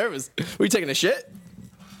getting all nervous. Were you taking a shit?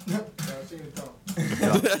 He's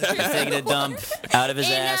taking a dump out of his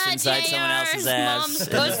In, ass inside someone else's JR's ass. mom's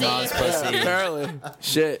in his pussy. mom's pussy. Apparently.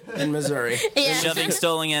 Shit. In Missouri. Yeah. Shoving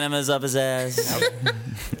stolen enemas up his ass.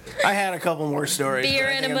 I had a couple more stories. Beer but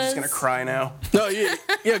I think I'm enemas. just gonna cry now. No,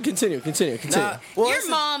 yeah, continue. Nah, well, Your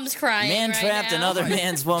listen, mom's crying. Man right trapped now. another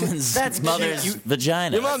man's woman's That's mother's cute.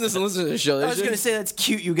 vagina. Your mom doesn't listen to this show. I does was she? gonna say that's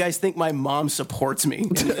cute. You guys think my mom supports me?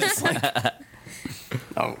 It's like,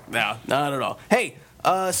 oh no, not at all. Hey,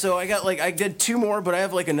 so I did 2 more, but I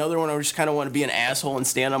have another one. I just kind of want to be an asshole and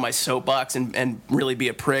stand on my soapbox and really be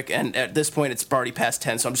a prick. And at this point, it's already past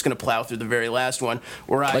 10, so I'm just gonna plow through the very last one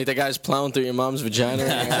where I Like the guy's plowing through your mom's vagina.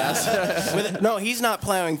 And your ass. no, he's not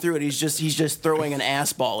plowing through it. He's just throwing an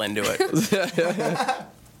ass ball into it.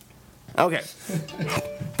 Okay.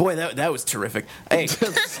 Boy, that was terrific.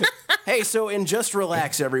 Hey, so in Just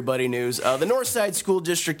Relax, everybody news, the Northside School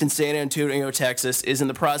District in San Antonio, Texas, is in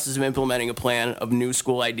the process of implementing a plan of new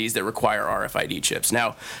school IDs that require RFID chips.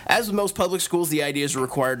 Now, as with most public schools, the IDs are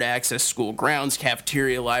required to access school grounds,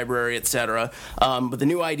 cafeteria, library, etc. But the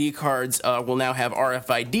new ID cards will now have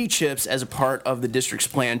RFID chips as a part of the district's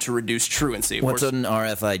plan to reduce truancy. Of What's course, an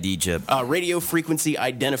RFID chip? radio frequency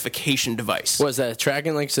identification device. What is that,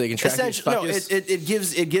 tracking link so they can track these Essentially, no,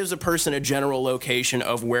 fuckers? it gives a person a general location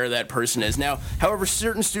of where that person is. Now, however,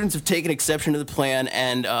 certain students have taken exception to the plan,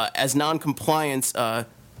 and as non-compliance to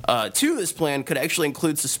this plan could actually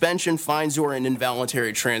include suspension, fines, or an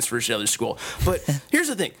involuntary transfers to other school. But here's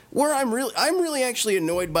the thing: where I'm really actually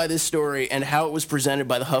annoyed by this story and how it was presented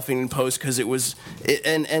by the Huffington Post, because it was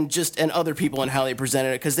and other people and how they presented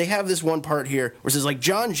it, because they have this one part here where it says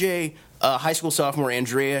John Jay high school sophomore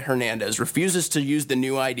Andrea Hernandez refuses to use the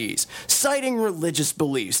new IDs, citing religious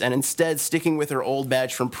beliefs, and instead sticking with her old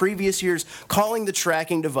badge from previous years, calling the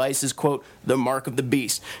tracking devices, quote, the mark of the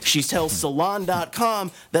beast. She tells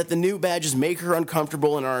Salon.com that the new badges make her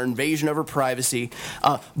uncomfortable and are an invasion of her privacy.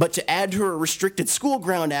 But to add to her restricted school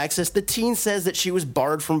ground access, the teen says that she was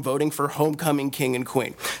barred from voting for homecoming king and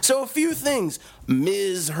queen. So a few things.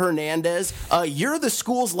 Ms. Hernandez, you're the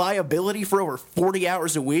school's liability for over 40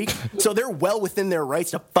 hours a week, so they're well within their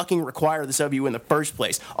rights to fucking require this of you in the first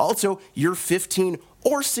place. Also, you're 15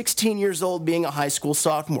 or 16 years old being a high school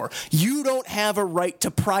sophomore. You don't have a right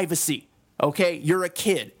to privacy, okay? You're a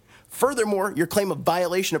kid. Furthermore, your claim of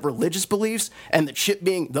violation of religious beliefs and the chip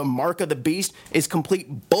being the mark of the beast is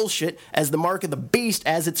complete bullshit, as the mark of the beast,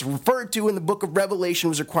 as it's referred to in the book of Revelation,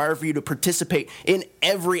 was required for you to participate in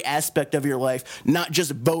every aspect of your life, not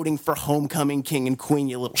just voting for homecoming king and queen,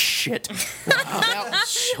 you little shit.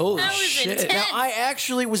 Holy That was shit. intense. Now, I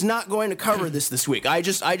actually was not going to cover this week. I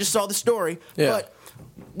just saw the story, Yeah. but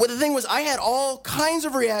well, the thing was, I had all kinds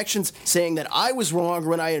of reactions saying that I was wrong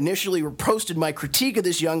when I initially posted my critique of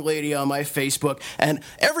this young lady on my Facebook, and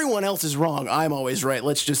everyone else is wrong. I'm always right.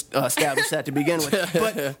 Let's just establish that to begin with.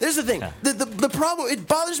 But there's the thing. The problem, it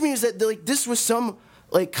bothers me, is that like this was some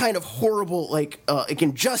like kind of horrible like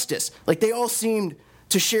injustice. Like they all seemed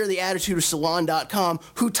to share the attitude of Salon.com,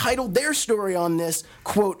 who titled their story on this,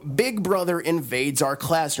 quote, Big Brother invades our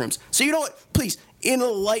classrooms. So you know what? Please,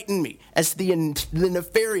 enlighten me as to the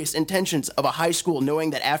nefarious intentions of a high school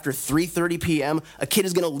knowing that after 3:30 p.m., a kid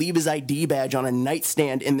is going to leave his ID badge on a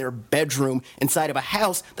nightstand in their bedroom inside of a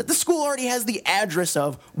house that the school already has the address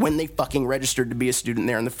of when they fucking registered to be a student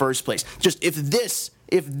there in the first place. Just if this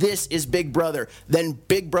is Big Brother, then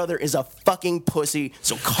Big Brother is a fucking pussy.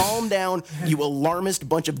 So calm down, you alarmist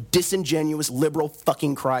bunch of disingenuous liberal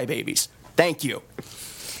fucking crybabies. Thank you.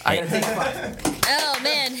 I gotta take 5. Oh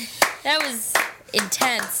man, that was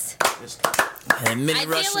intense. And Mini I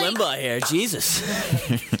Rush feel like- Limbaugh here, Jesus.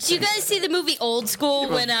 Did you guys see the movie Old School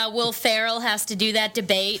when Will Ferrell has to do that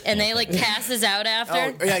debate and they like passes out after?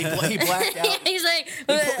 Oh, yeah, he blacked out. He's like,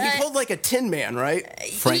 He pulled like a Tin Man, right?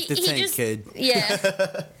 Frank the he Tank just- Kid. Yeah, You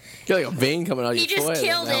got like a vein coming out of he your just forehead on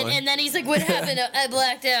killed that it, one. and then he's like, "What happened? I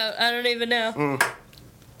blacked out. I don't even know."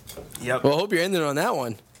 Yep. Well, I hope you're ending on that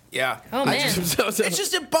one. Yeah. Oh man, It's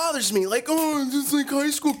just it bothers me. Like, oh, it's like high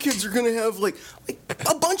school kids are gonna have like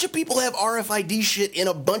a bunch of people have RFID shit in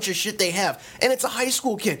a bunch of shit they have, and it's a high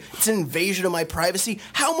school kid. It's an invasion of my privacy.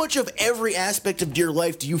 How much of every aspect of your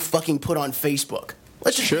life do you fucking put on Facebook?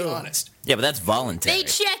 Let's just be honest. Yeah, but that's voluntary. they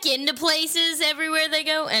check into places everywhere they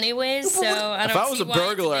go, anyways. So I don't. If I was see a why it's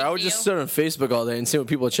burglar, big I would just deal. sit on Facebook all day and see what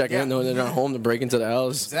people are checking in, knowing they're not home to break into the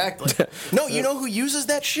house. Exactly. No, you know who uses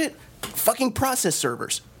that shit? Fucking process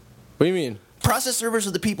servers. What do you mean? Process servers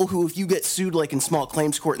are the people who, if you get sued, like in small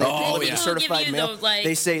claims court, and they Oh, deliver yeah. the People give certified you mail, the, like,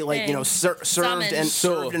 they say like you know served summons. and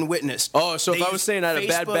So- served and witnessed. Oh, so if They I was use saying I had a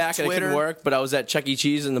bad Facebook, back and I couldn't Twitter. work, but I was at Chuck E.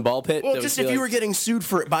 Cheese in the ball pit. Well, that just would if be you like- were getting sued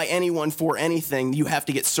for by anyone for anything, you have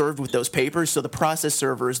to get served with those papers. So the process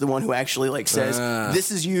server is the one who actually like says, "This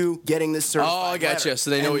is you getting this certified." Oh, I gotcha. letter." So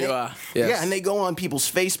they know And who you are. Yes. Yeah, and they go on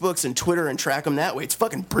people's Facebooks and Twitter and track them that way. It's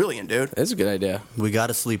fucking brilliant, dude. That's a good idea. We got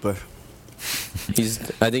a sleeper.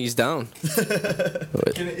 I think he's down.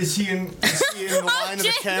 Is he in the line of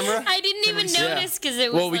the camera? I didn't even Yeah. notice because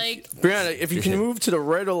it was Well, like. Brianna, if you can move to the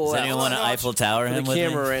right or the Does left. anyone want to Eiffel Tower the him with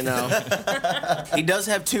camera me? right now. He does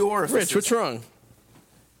have 2 orifices. Rich, what's wrong?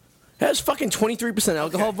 It has fucking 23%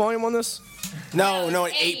 alcohol volume on this? No,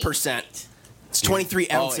 at 8. 8%. It's 23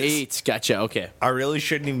 Oh, ounces. 8. Gotcha. Okay. I really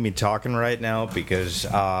shouldn't even be talking right now because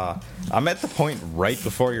I'm at the point right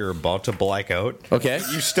before you're about to black out. Okay.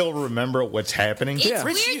 You still remember what's happening? It's Yeah.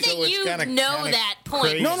 weird So that it's you kinda know that point.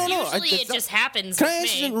 crazy. No. Usually I- it just happens. Can with I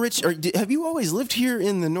ask me. you, Rich, have you always lived here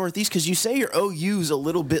in the Northeast? Because you say your OU's a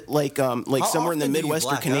little bit like somewhere in the often do you Midwest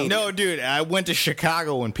or black out? Canadian. No, dude, I went to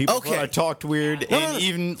Chicago and people Okay. thought I talked weird, No, and no.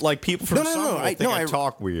 even like people from No, Somerville I think I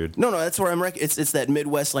talk weird. No, that's where I'm. It's that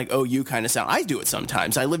Midwest like OU kind of sound. I do it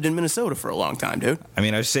sometimes. I lived in Minnesota for a long time, dude. I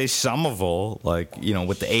mean, I say Somerville, like, you know,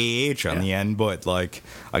 with the AH on the end, but like,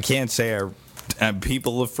 I can't say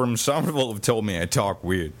people from Somerville have told me I talk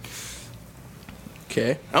weird.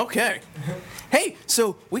 Okay. Okay. Hey,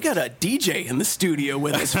 so we got a DJ in the studio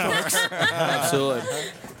with us, folks. Absolutely.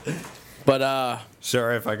 But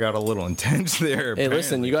Sorry if I got a little intense there. hey,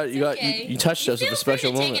 listen, you Okay. touched us with Feel a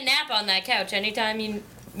special free to moment. take a nap on that couch anytime you.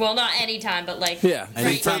 Well, not anytime, but like. Yeah.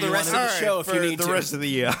 Right. For the rest of the show, if for you need the to. rest of the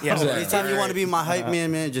year. Yeah. Anytime you want to be my hype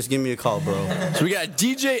man, just give me a call, bro. So we got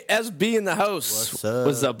DJ SB in the house. What's up?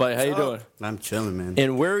 What's up, buddy? How you doing? I'm chilling, man.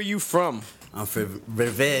 And where are you from? I'm from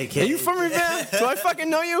Revere, kid. Are you from Revere? Do I fucking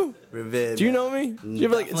know you? Revere? Do you know me? Do you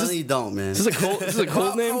ever, like, Definitely don't, man. Is this a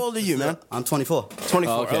cold name? How old are you, man? I'm 24.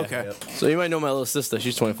 24. Oh, okay. Okay. So you might know my little sister.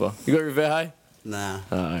 She's 24. You go to Revere High? Nah.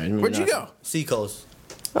 Where'd you go? Seacoast.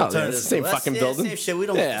 Oh, yeah, it's the same That's- fucking yeah, building. same shit. We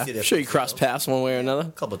don't Yeah, get to see that I'm sure you place, cross though. paths one way or another.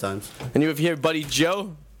 A couple times. And you ever hear Buddy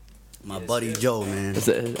Joe? My buddy Joe, man. Is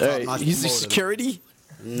it, all right, Top-notch he's the promoter. security?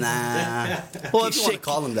 Nah. Well, if you want to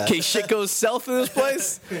call him that. In case shit goes south in this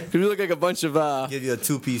place, 'cause we look like a bunch of Give you a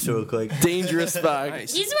two-piece real quick. dangerous He's wearing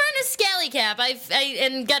a scally cap.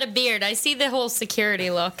 And got a beard. I see the whole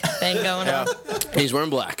security look thing going on. He's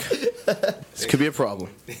wearing black. This could be a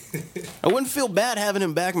problem. I wouldn't feel bad having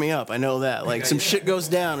him back me up. I know that. Like, some shit goes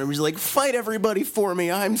down, and he's like, fight everybody for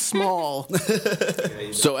me. I'm small.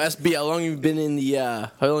 So SB, how long you been in the?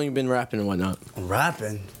 How long you been rapping and whatnot?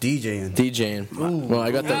 Rapping, DJing. DJing. Well,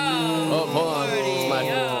 I got the. Oh, hold on. It's my-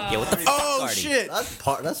 Yeah, what the fuck, Oh, Arty? shit.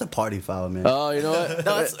 That's a party foul, man. Oh, you know what?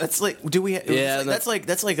 No, that's like, do we? Yeah, that's like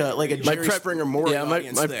a My Jerry prep, Springer Morgan yeah,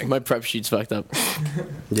 audience thing. my prep sheet's fucked up.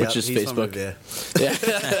 Yeah, which is he's from Facebook. Revere. Yeah.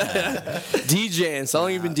 DJing. So how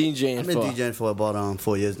long you been DJing I've been for? DJing for about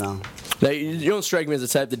 4 years now. Now, you don't strike me as the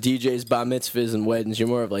type that DJs bar mitzvahs and weddings. You're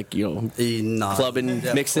more of like, Nah. clubbing,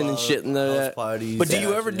 mixing and shit and all house that. parties. But do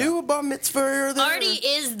you ever Yeah. do a bar mitzvah or that? Arty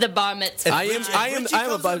is the bar mitzvah. I am Richie a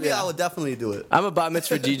comes bar. with me, I Yeah. would definitely do it. I'm a bar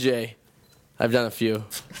mitzvah DJ. I've done a few.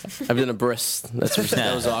 I've done a bris.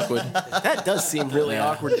 That was awkward. That does seem really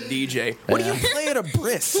awkward to DJ. What do you play at a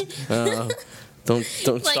bris? Don't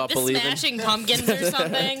Like stop the believing. Smashing Pumpkins or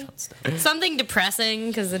something. Something depressing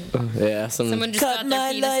because Yeah, someone just got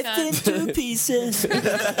their penis cut. into pieces.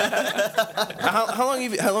 How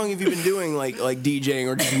long have you been doing like DJing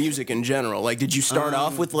or just music in general? Like, did you start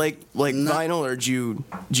off with like vinyl, or did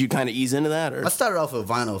you kind of ease into that? Or I started off with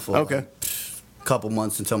vinyl for Okay. like, a couple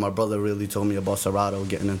months until my brother really told me about Serato,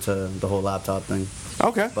 getting into the whole laptop thing.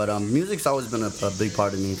 okay. But music's always been a big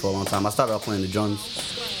part of me for a long time. I started off playing the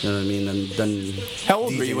drums, you know what I mean? And then How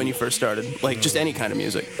old were you DJing. when you first started? Like, just any kind of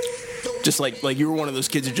music? Just like you were one of those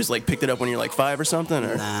kids who just like picked it up when you're like 5 or something?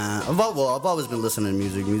 Or Nah, I've always been listening to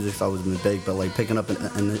music. Music's always been big, but like picking up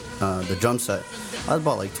the drum set, I was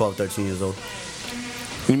about like 12, 13 years old.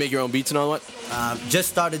 You make your own beats and all that? Just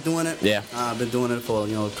started doing it. Yeah. I've been doing it for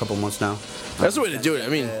a couple months now. That's the way to do it. I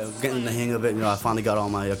mean, Getting the hang of it. I finally got all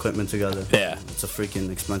my equipment together. Yeah. It's a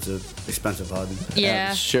freaking expensive hobby.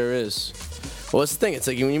 Yeah. it sure is. Well, that's the thing. It's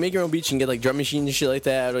like when you make your own beats, you can get like drum machines and shit like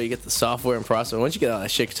that, or you get the software and processor. Once you get all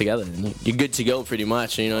that shit together, then you're good to go pretty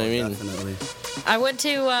much. You know what I mean? Definitely. I went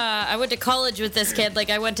to college with this kid. Like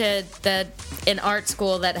I went to an art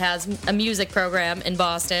school that has a music program in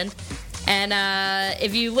Boston. And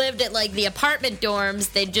if you lived at like the apartment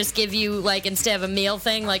dorms, they'd just give you like, instead of a meal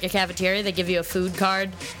thing like a cafeteria, they give you a food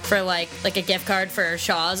card for like a gift card for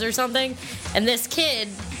Shaw's or something. And this kid,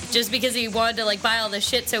 just because he wanted to like buy all this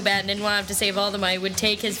shit so bad and didn't want to have to save all the money, would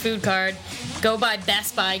take his food card, go buy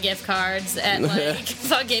Best Buy gift cards at like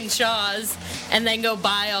fucking Shaw's, and then go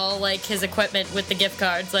buy all like his equipment with the gift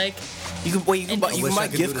cards. Like, you can buy wish I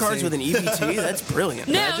could do gift the cards same. with an EBT? That's brilliant.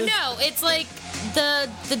 no, it's like the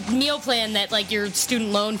meal plan that like your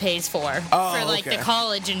student loan pays for like okay. the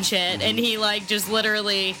college and shit, and he like just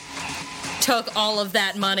literally took all of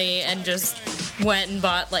that money and just went and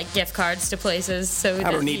bought like gift cards to places. So I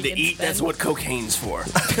that don't he need to can eat. spend. That's what cocaine's for.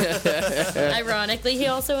 Ironically, he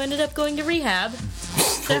also ended up going to rehab.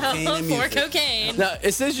 Cocaine and For music. cocaine. Now,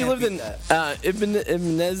 it says you lived in beat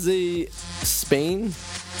Ibn Spain.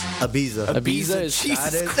 Ibiza. is.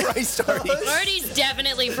 Jesus Christ, Arty. Arty's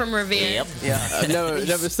definitely from Revere. Yeah. I've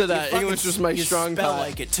never said that. English was my You strong spell part.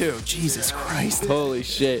 like it too. Jesus Christ. Holy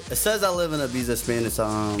shit. It says I live in Ibiza, Spain.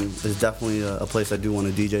 It's definitely a place I do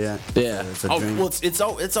want to DJ at. Yeah. It's a Oh dream. well,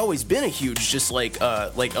 it's always been a huge just like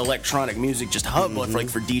electronic music just hub like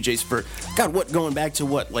for DJs for God going back to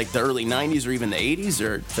what like the early '90s or even the '80s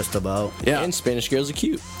or Just about. yeah And Spanish girls are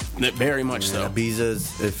cute. very much so.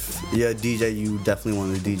 Ibiza's, if you're a DJ, you definitely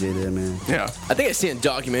want to DJ there, man. Yeah. I think I seen a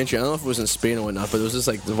documentary. I don't know if it was in Spain or whatnot, but it was just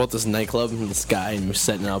like about this nightclub and this guy, and he was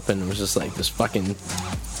setting up, and it was just like this fucking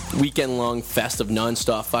weekend-long fest of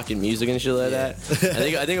non-stop fucking music and shit like that.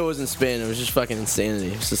 I think it was in Spain. It was just fucking insanity.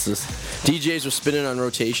 It was just this DJs were spinning on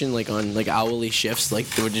rotation, like on like hourly shifts. Like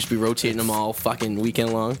they would just be rotating them all fucking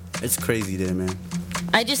weekend long. It's crazy there, man.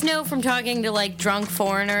 I just know from talking to like drunk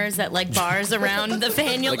foreigners at like bars around the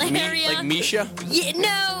Faneuil area. Like Misha. Yeah,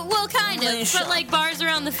 no, well, kind of, but like bars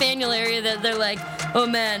around the Faneuil area that they're like, oh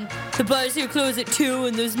man, the bars here close at 2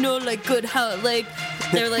 and there's no like good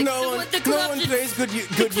They're like, no one plays good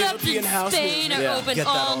clubs European in house Spain music. are open Get that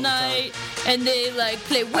all all the time. night, and they like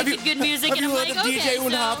play wicked good music. Have And you I'm heard like, of okay, DJ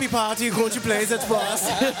und so Happy Party? Won't you play that for us?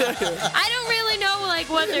 I don't really know like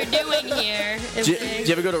what they're doing here. Did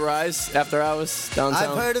you ever go to Rise after hours downtown?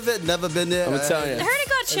 I've heard of it, never been there. I'm telling I you. heard it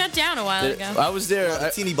got shut down a while ago. I was there. The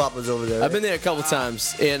teeny boppers over there. I've been there a couple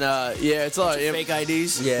times, and yeah, it's a lot. Fake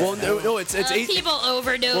IDs. Yeah. Well, no, it's eight. People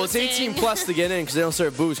overdosing. Well, it's 18 plus to get in because they don't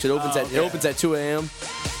serve booze. 'Cause it opens at 2 a.m.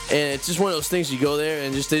 And it's just one of those things you go there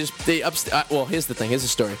and well, here's the thing. Here's the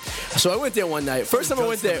story. So I went there one night. First time I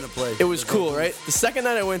went there, it was cool, right? The second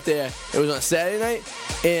night I went there, it was on a Saturday night,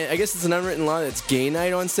 and I guess it's an unwritten law that it's gay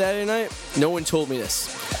night on Saturday night. No one told me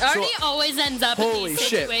this. Arty always ends up in Holy these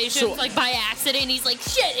shit. situations So- like by accident. He's like,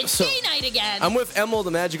 shit, it's So, gay night again. I'm with Emil,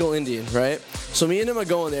 the magical Indian, right? So me and him are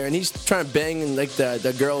going there, and he's trying to bang like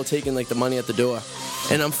the girl taking like the money at the door.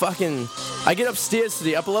 And I get upstairs to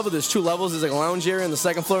the upper level. There's 2 levels. There's like a lounge area on the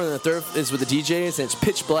second floor, and the third is with the DJs, and it's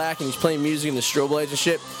pitch black, and he's playing music and the strobe lights and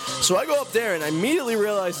shit. So I go up there, and I immediately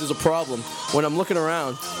realize there's a problem when I'm looking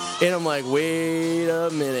around, and I'm like, wait a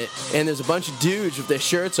minute. And there's a bunch of dudes with their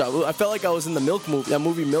shirts off. I felt like I was in the Milk movie, that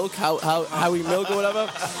movie Milk, how we milk or whatever.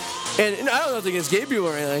 And I don't know if it's against gay people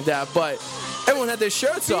or anything like that, but everyone had their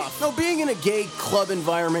shirts off. No, being in a gay club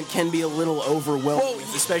environment can be a little overwhelming,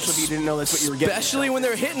 especially if you didn't know that's what you were getting. Especially when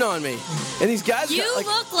they're hitting on me. And these guys you got, like,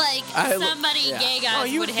 look like somebody gay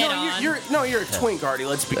guys would hit on. You're a twink, Arty.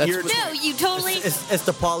 Let's be. You're No, you totally. It's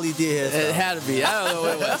the Pauly D hairstyle. It had to be. I don't know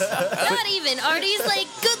what it was. Not even. Arty's like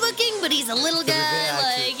good looking, but he's a little guy.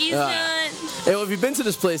 Like he's not. Hey, well, if you've been to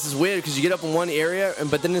this place, it's weird because you get up in one area,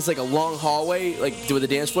 but then it's like a long hallway, like where the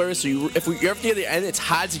dance floor is. So you're up near the end, it's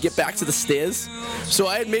hard to get back to the stairs. So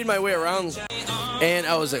I had made my way around, and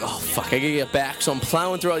I was like, oh fuck, I gotta get back. So I'm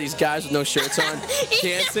plowing through all these guys with no shirts on,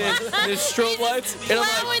 dancing, and there's strobe lights, and I'm like,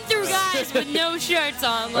 Plowing through guys with no shirts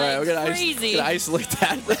on, like all right, crazy. gotta isolate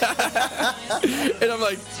that. And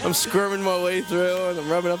I'm squirming my way through, and I'm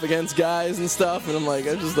rubbing up against guys and stuff, and I'm like,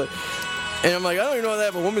 I don't even know if they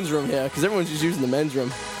have a women's room here because everyone's just using the men's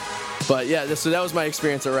room. But yeah, so that was my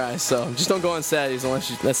experience at Rise. So just don't go on Saturdays unless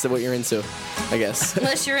that's what you're into, I guess.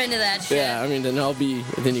 Unless you're into that shit. Yeah, I mean, then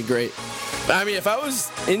you're great. But, I mean, if I was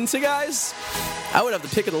into guys, I would have the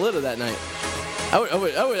pick of the litter that night.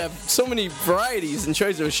 I would have so many varieties and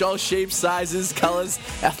choices of all shapes, sizes, colors,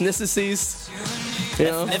 ethnicities. You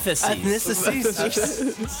know? ethnicities.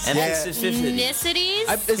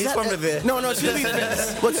 Ethnicities? He's from the Vid. No.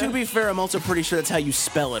 To be fair, I'm also pretty sure that's how you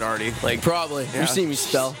spell it, Arty. Like Probably. Yeah. You've seen me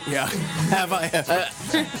spell. Yeah. Have I ever?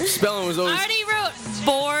 Spelling was always. Arty wrote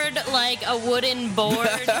board like a wooden board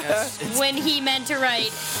when he meant to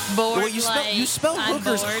write board Well, you spell I'm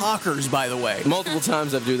hookers bored. hawkers, by the way. Multiple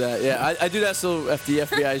times I do that. Yeah, I do that so if the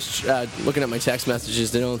FBI's looking at my text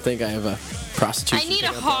messages, they don't think I have a prostitution. I need a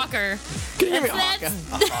hawker. Can you give me a hawker?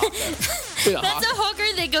 That's a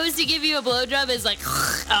hooker that goes to give you a blowjob. Is like,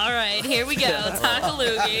 all right, here we go, talk a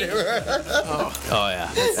loogie. Oh yeah.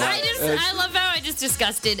 I love how I just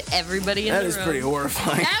disgusted everybody in That the is room. pretty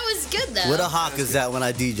horrifying. That was good though. Where the hawk is at when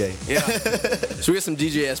I DJ? Yeah. So we got some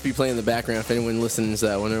DJ SB playing in the background. If anyone listens,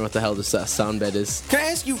 wondering what the hell this sound bed is. Can I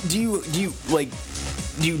ask you?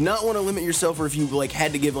 Do you not want to limit yourself, or if you like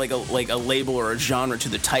had to give like a label or a genre to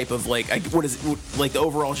the type of like what is it, like the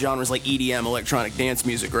overall genre is like EDM, electronic dance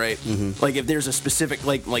music, right? Mm-hmm. Like if there's a specific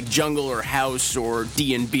like jungle or house or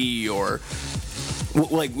D&B or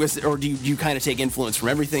or do you kind of take influence from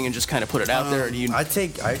everything and just kind of put it out there? Or do you? I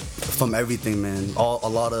from everything, man. A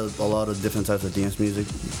lot of different types of dance music.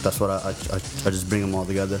 That's what I just bring them all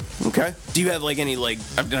together. Okay. Do you have like any like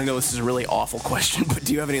I know this is a really awful question, but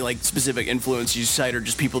do you have any like specific influence you cite, or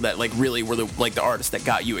just people that like really were the artists that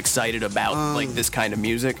got you excited about like this kind of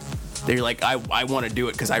music? That you're like, I want to do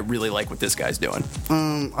it because I really like what this guy's doing.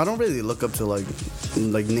 I don't really look up to like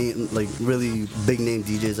really big name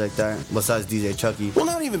DJs like that. Besides DJ Chucky. Well,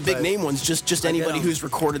 not even big name ones, just anybody who's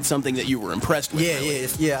recorded something that you were impressed with. Yeah,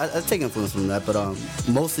 really. I take influence from that, but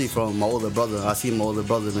mostly from my older brother. I see my older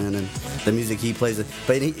brother, man, and the music he plays.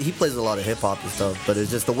 But he plays a lot of hip hop and stuff. But it's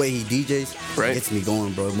just the way he DJs gets me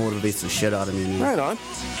going, bro. It motivates the shit out of me, man. Right on.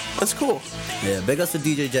 That's cool. Yeah, big ups to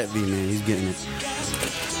DJ Jet B, man. He's getting it.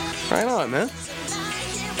 Right on, man.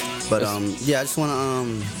 But I just want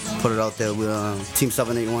to put it out there. We're Team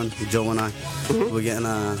 781, Joe and I. Mm-hmm. We're getting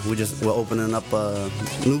we're opening up a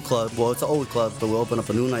new club. Well, it's an old club, but we'll open up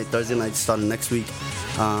a new night, Thursday night, starting next week.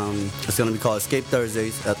 It's gonna be called Escape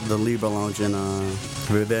Thursdays at the Libra Lounge in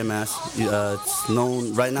Revere, Mass. It's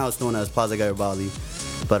known right now. It's known as Plaza Garibaldi.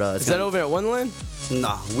 But is that over at Wonderland?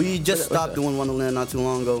 Nah, we just stopped doing Wonderland not too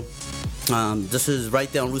long ago. This is right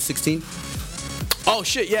there on Route 16. Oh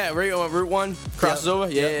shit, yeah, right on Route 1 crosses over.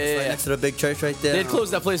 Yeah, It's yeah, right yeah. next to the big church right there. They had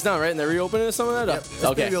closed that place down, right? And they reopened it or something like that?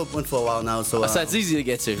 It's been reopened for a while now, so. So it's easy to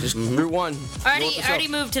get to. Just Route 1. Arty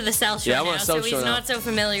moved to the South Shore Yeah, I'm on now, the so South he's Shore now. not so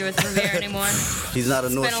familiar with Revere anymore. He's not a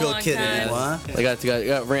North been a Shore long kid time. anymore, huh? I got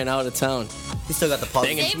ran out of town. He still got the pub.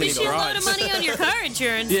 Dang it. Saved many you a lot of garages. money on your car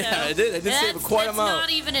insurance. Yeah, though. I did. I did save a quite that's amount. not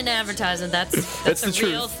even an advertisement. That's the a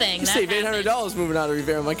real truth. thing. You That save happened. $800 moving out of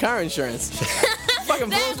Revere on my car insurance. Fucking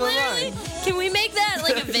That blows my literally, mind. can we make that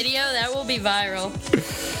like a video? That will be viral.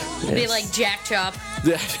 It'll be like Jack Chop.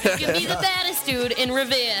 You can be the baddest dude in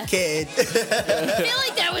Revere. Kid. I feel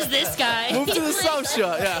like that was this guy. Move to the Like, South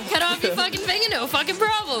Shore, yeah. Cut off your fucking finger, no fucking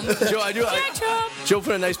problem. Joe, Jack Chop. Joe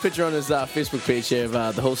put a nice picture on his Facebook page here of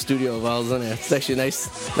the whole studio of ours in there. It's actually a nice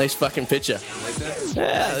fucking picture.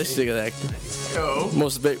 Yeah, let's take that.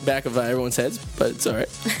 Most back of everyone's heads, but it's all right.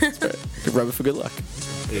 It's all right. Could rub it for good luck.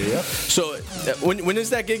 Yep. So, when is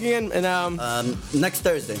that gig again? And Next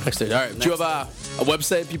Thursday. next day. All right. Do you have a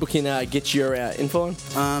website people can get your info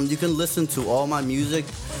on? You can listen to all my music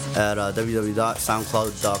at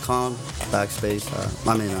www.soundcloud.com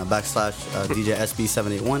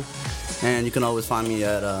 /DJSB781. And you can always find me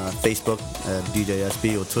at Facebook at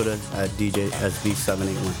DJSB or Twitter at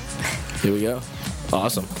DJSB781. Here we go.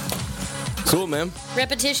 Awesome. Cool, man.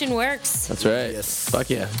 Repetition works. That's right. Yes. Fuck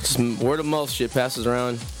yeah. Just word of mouth shit passes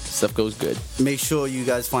around. Stuff goes good. Make sure you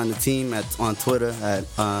guys find the team on Twitter at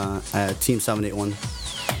Team781.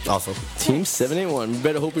 Also, Team 781. We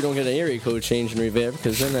better hope we don't get an area code change in Revere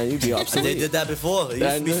because then you'd be obsolete. they did that before. It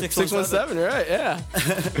used to be 617. 617, right? Yeah.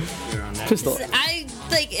 Pistol.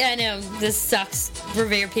 I know this sucks.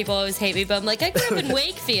 Revere people always hate me, but I'm like, I grew up in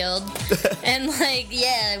Wakefield, and like,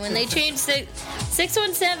 yeah, when they changed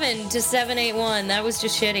 617 to 781, that was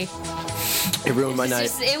just shitty. It ruined my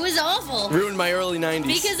night. It was awful. Ruined my early 90s.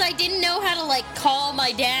 Because I didn't know how to like call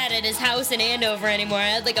my dad at his house in Andover anymore. I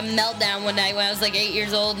had like a meltdown one night when I was like 8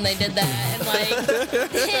 years old and they did that. And like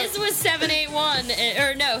his was 781,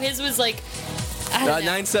 or no, his was like I don't know.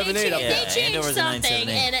 978 up They there. changed Andover's a something,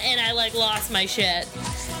 978. and I like lost my shit.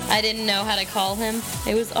 I didn't know how to call him.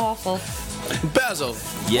 It was awful. Basil.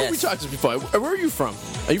 Yes. We talked to this before. Where are you from?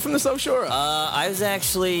 Are you from the South Shore? I was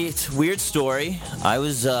actually, it's a weird story. I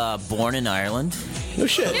was born in Ireland. No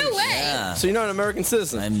shit. No way. Yeah. So you're not an American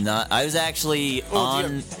citizen? I'm not. I was actually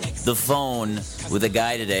on the phone with a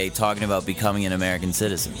guy today talking about becoming an American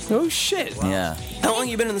citizen. No shit. Yeah. How long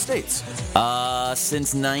you been in the States?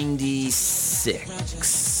 Since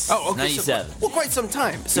 96. Oh, okay. 97. Well, quite some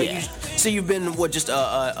time. So Yeah. you've been what, just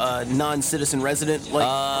a non-citizen resident?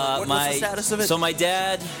 Like, what's the status of it? So my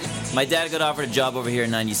dad got offered a job over here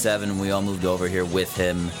in 97, and we all moved over here with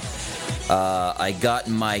him. I got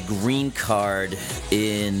my green card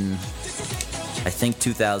in, I think,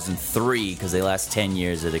 2003, because they last 10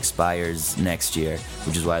 years. It expires next year,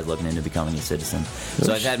 which is why I was looking into becoming a citizen.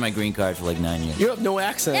 So I've had my green card for like 9 years. You have no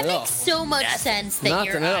accent That at all. makes so much sense that nothing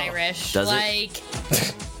you're at all. Irish. Does it? like,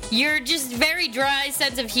 you're just very dry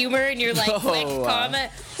sense of humor, and you're like quick wow.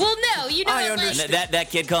 comment. Well, no, you know, I like, understand. That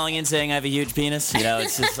kid calling in saying I have a huge penis, you know,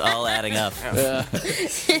 it's just all adding up. Yeah.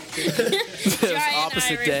 giant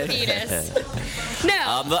opposite Irish day. penis.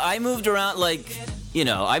 No, But I moved around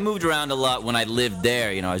I moved around a lot when I lived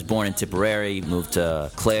there. You know, I was born in Tipperary, moved to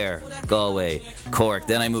Clare, Galway, Cork.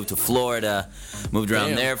 Then I moved to Florida, moved around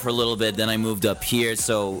Damn. there for a little bit. Then I moved up here.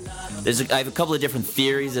 So I have a couple of different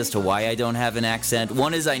theories as to why I don't have an accent.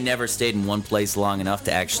 One is I never stayed in one place long enough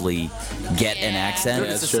to actually get an Yeah. accent.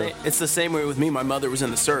 Dude, that's true. it's the same way with me. My mother was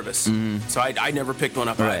in the service, so I never picked one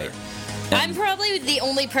up Right. either. I'm probably the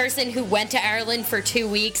only person who went to Ireland for 2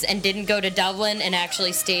 weeks and didn't go to Dublin and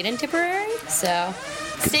actually stayed in Tipperary. So,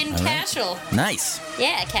 stayed in Cashel. Nice.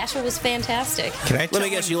 Yeah, Cashel was fantastic. Can I Let tell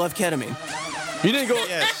me guess, you love ketamine. You didn't go.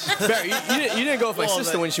 Yes. Barry, you didn't go with my Well,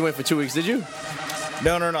 sister that- when she went for 2 weeks, did you?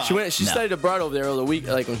 No. She went. She No. studied abroad over there over the week,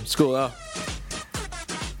 like in school. Oh.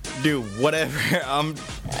 Dude, whatever. I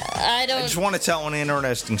I don't. just want to tell an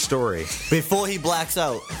interesting story. Before he blacks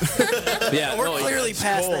out. Yeah, We're no, clearly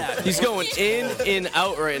past that. he's going in,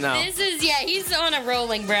 out right now. He's on a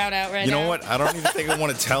rolling brownout right You now. know what? I don't even think I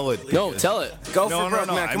want to tell it. No, tell it. Go No, for no, broke,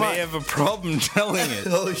 no. man. I Come may on. have a problem telling it.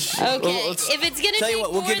 Oh shit. Okay, Well, let's- if it's gonna Tell take you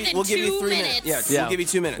what, more we'll than give you 2 3 minutes, minutes. Yeah. We'll give you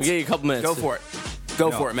 2 minutes. We'll give you a couple minutes. Go for it. Go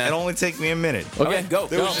No, for it, man. It'll only take me a minute. Okay, go.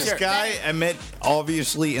 There was Go. this guy I met,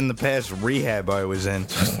 obviously, in the past rehab I was in.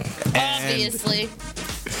 And obviously.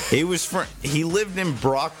 he lived in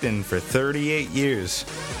Brockton for 38 years.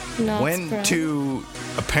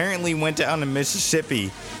 Apparently went down to Mississippi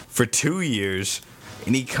for 2 years,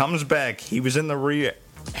 and he comes back. He was in the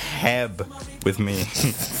rehab with me.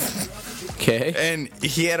 Okay. And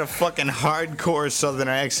he had a fucking hardcore Southern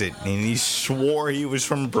accent, and he swore he was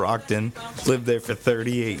from Brockton, lived there for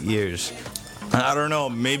 38 years. I don't know.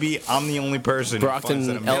 Maybe I'm the only person. Brockton, who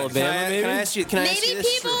finds that Alabama, maybe? Can I ask you Maybe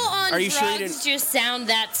this? people on Are you sure you drugs didn't? just sound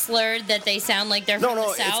that slurred that they sound like they're No, from no, the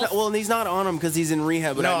it's South. not. Well, and he's not on him because he's in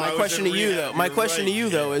rehab. But No, my I was question in to you, rehab. though, my You're question to right, you,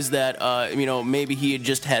 though, yeah. is that maybe he had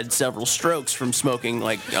just had several strokes from smoking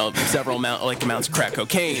like several amounts of crack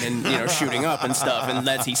cocaine and shooting up and stuff, and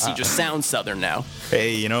he just sounds Southern now.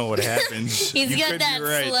 Hey, you know what happens? He's You got could be that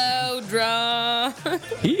right. slow draw.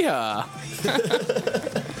 Yeah.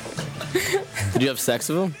 Did you have sex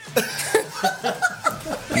with him?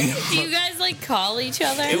 Do you guys like call each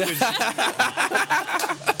other? It was.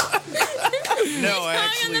 No,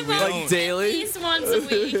 actually, we phone Like don't. daily? At least once a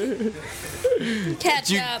week. Catch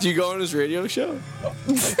Do up. you go on his radio show?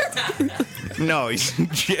 No, he's in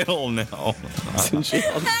jail now.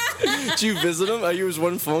 Do you visit him? Are you his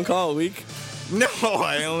one phone call a week? No,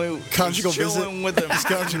 I only Conjugal was chilling with him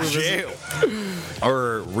conjugal in jail.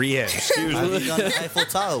 Or rehab, excuse I me. was on the Eiffel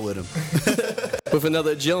Tower with him. With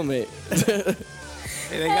another jailmate.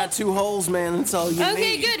 Hey, they got 2 holes, man. That's all you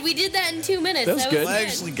Okay, need. good. We did that in 2 minutes. That was good. Well,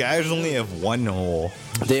 actually, guys only have one hole.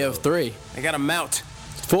 They have 3. They got a mount.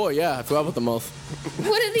 4, yeah. I forgot about the mouth.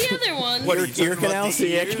 What are the other ones? What are you Ear talking about? canals?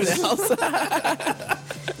 The Ear ears? canals.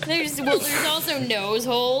 There's also nose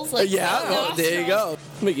holes. Like Yeah, well, there you go.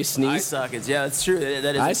 Make you Eye sneeze. sockets. Yeah, that's true.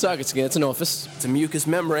 That is. Eye sockets again. It's an office. It's a mucous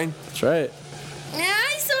membrane. That's right.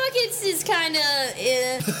 eye sockets is kind of.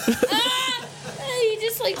 You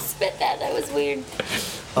just like spit that. That was weird.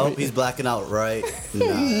 I hope he's blacking out, right? Nah.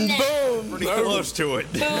 Pretty close to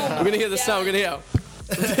it. Boom. We're gonna hear the sound. We're gonna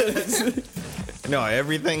hear. No,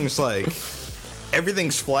 everything's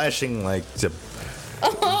flashing like to.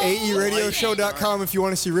 AERadioshow.com if you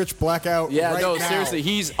want to see Rich blackout. Yeah, right no, now. seriously,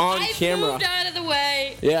 he's on I camera. moved out of the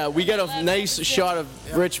way. Yeah, we got a nice shot of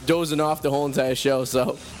Rich dozing off the whole entire show.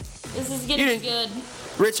 So This is gonna be good.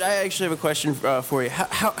 Rich, I actually have a question for you.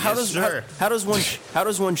 How Yes, does sir. how does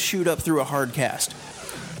one shoot up through a hard cast?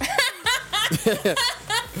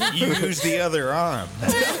 You use the other arm.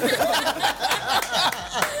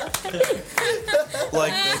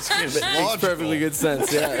 Like that's just makes logical. perfectly good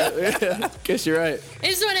sense. Yeah, guess you're right. I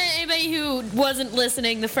just want anybody who wasn't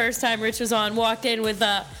listening the first time Rich was on walked in with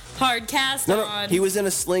a hard cast No, on. he was in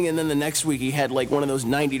a sling, and then the next week he had like one of those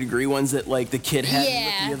 90-degree ones that like the kid had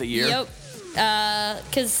in Rookie of the Year. Yep.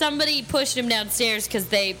 Because somebody pushed him downstairs because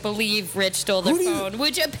they believe Rich stole their Who do you- phone,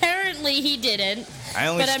 which apparently he didn't. I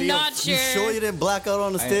only But I'm steal. not sure. You sure you didn't black out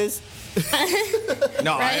on the stairs?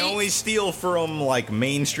 No, Right? I only steal from like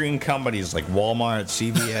mainstream companies like Walmart,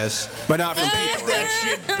 CVS. But not from people. That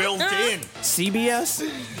shit built in. CBS,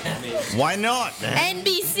 Why not?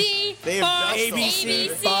 NBC, They have Fox, dust ABC.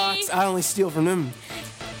 Fox. I only steal from them.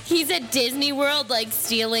 He's at Disney World, like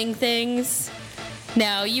stealing things.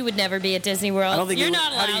 No, you would never be at Disney World. I don't think You're you-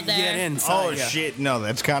 not How do allowed you there. get in? Oh Sorry, yeah. shit! No,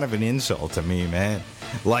 that's kind of an insult to me, man.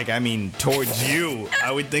 Like, I mean, towards you,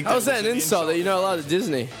 I would think. How's that was an insult that you're not allowed to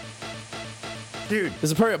Disney? dude?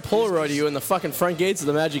 There's a probably a Polaroid of you in the fucking front gates of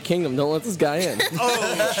the Magic Kingdom. Don't let this guy in.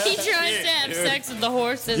 Oh, He tries to have dude. sex with the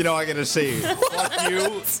horses. you know, I gotta say, fuck you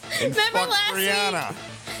and Remember fuck last week? Brianna.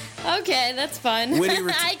 Okay, that's fun. Were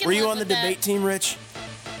I can were you live on the with that. debate team, Rich?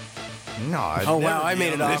 No. I'd Oh never wow, I be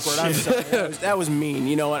made it on this awkward. I'm shit. sorry. That was mean.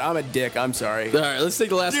 You know what? I'm a dick. I'm sorry. All right, let's take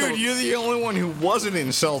the last Dude, couple. you're the only one who wasn't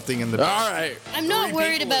insulting in the. All right. I'm not Three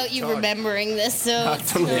worried people about you talking. remembering this, so.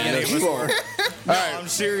 Yeah, you are. No, I'm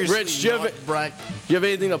seriously. Rich, do you have not it- black. Do you have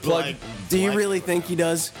anything to plug? Black. Do you black- really think he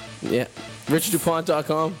does? Yeah.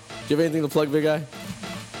 RichDuPont.com. Do you have anything to plug, big guy?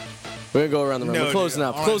 We're gonna go around the room. No, We're closing dude,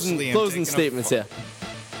 up. honestly, I'm Closing taking a statements here.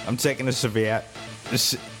 I'm taking a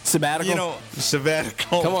Sabbatical. you know,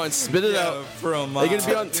 sabbatical. Come on, spit it Yeah, out. From. Are you gonna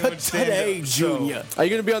be on doing stand-up, today, so, Junior. Are you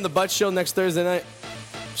gonna be on the Butt Show next Thursday night?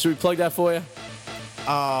 Should we plug that for you?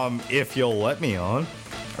 If you'll let me on.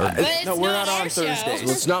 But it's No, we're not our on show. Thursdays. Well,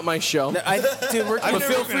 it's not my show. Dude, we're, I've But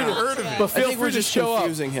never feel even free to- heard of it. But I feel think free we're to just show up.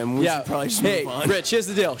 confusing him. We should probably just Hey, move on. Rich, here's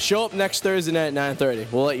the deal. Show up next Thursday night at 9:30.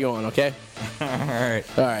 We'll let you on, okay? All right.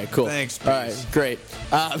 All right, cool. Thanks, All right, peace. great.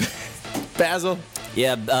 Basil.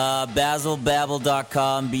 Yeah,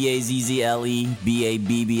 basilbabble.com,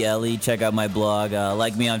 BAZZLE, Check out my blog.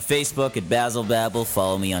 Like me on Facebook at Basil Babble.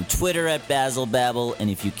 Follow me on Twitter at Basil Babble. And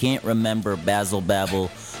if you can't remember Basil Babble,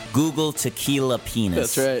 Google tequila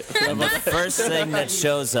penis. That's right. And the first thing that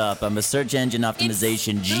shows up, I'm a search engine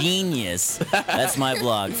optimization genius. That's my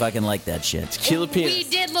blog. Fucking like that shit. Tequila penis. We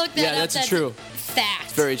did look that Yeah, up. that's true.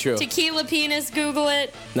 Fact. Very true. Tequila penis, Google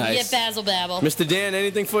it. Nice. You get Basil Babble. Mr. Dan,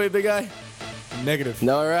 anything for you, big guy? Negative.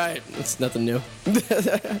 No, all right. It's nothing new.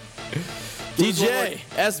 DJ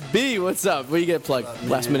SB, what's up? What you get plugged?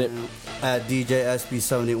 Last minute. At DJ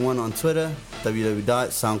SB781 on Twitter,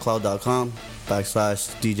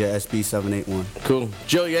 www.soundcloud.com/DJ SB781. Cool.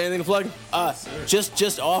 Joe, you got anything to plug?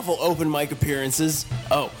 Just awful open mic appearances.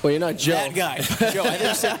 Oh, Well, you're not Joe. that guy, Joe. I think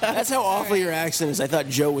you said, that's how awful your accent is. I thought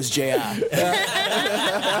Joe was JR.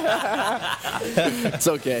 It's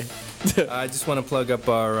okay. I just want to plug up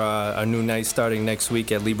our new night starting next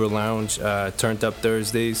week at Libra Lounge, Turned Up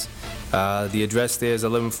Thursdays. The address there is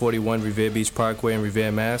 1141 Revere Beach Parkway in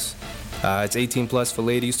Revere, Mass. It's 18 plus for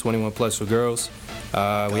ladies, 21 plus for girls. We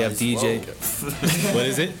have DJ. What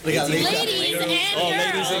is it? Ladies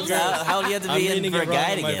and girls. How do you have to be in for a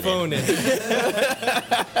guy to get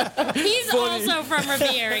it? He's also from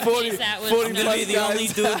Revere, in case that was I'm gonna be the only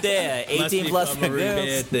dude there. 18 plus for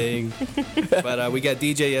girls. Thing. But we got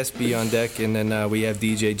DJ SB on deck, and then we have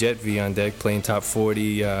DJ Jet V on deck playing top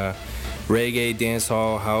 40, reggae,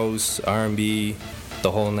 dancehall, house, R&B,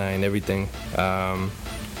 the whole nine, everything.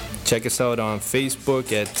 Check us out on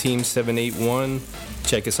Facebook at Team781.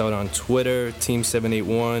 Check us out on Twitter,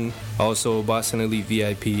 Team781. Also, Boston Elite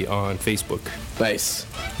VIP on Facebook. Nice.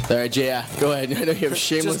 All right, JR, go ahead. I know you have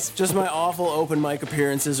shameless. Just my awful open mic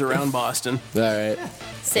appearances around Boston. All right.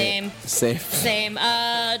 Same.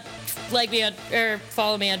 Like me on, or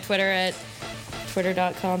follow me on Twitter at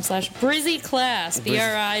twitter.com/BrizzyClass.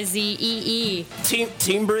 BRIZEE. Team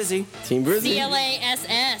Brizzy. Team Brizzy.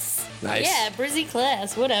 CLASS. Nice. Yeah, Brizzy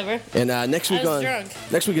Class, whatever. And next week I was on drunk.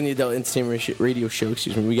 the Adult Entertainment Radio Show,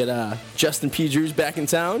 we got Justin P. Drew's back in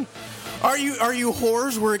town. Are you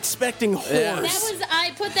whores? We're expecting whores. Yeah.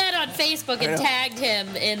 I put that on Facebook and tagged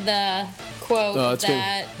him in the quote Oh, it's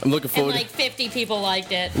that. good. I'm looking forward. And like 50 people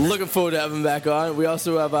liked it. I'm looking forward to having him back on. We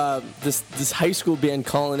also have this high school band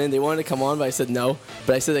calling in. They wanted to come on, but I said no.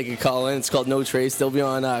 But I said they could call in. It's called No Trace. They'll be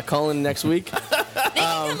on calling next week. They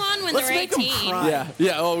can come on when let's they're make 'em 18. cry.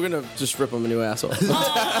 Yeah. Oh, we're gonna just rip them a new asshole.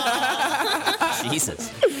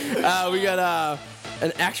 Jesus. We got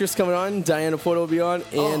an actress coming on. Diana Porter will be on,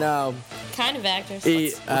 and Kind of actors. I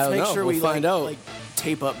Let's don't make know. sure we'll we find out. like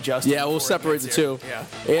tape up Justin. Yeah, we'll before he separate the gets two. here.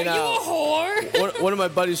 Yeah. And, Are you a whore? one of my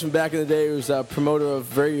buddies from back in the day was a promoter of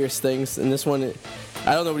various things, and this one,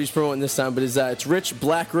 I don't know what he's promoting this time, but it's Rich,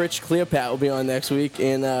 Black Rich Cleopat will be on next week,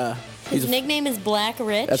 and His nickname is Black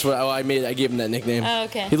Rich. that's what I made. I gave him that nickname. Oh,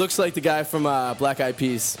 okay. He looks like the guy from Black Eyed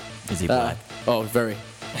Peas. Is he black? Oh, very.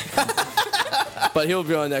 But he'll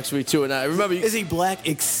be on next week too, and I remember Is he black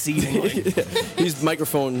exceedingly? he's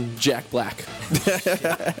microphone Jack Black.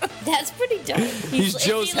 That's pretty dope. He's is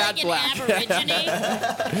Joe's he like hat an black. Aborigine?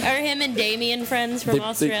 Are him and Damien friends from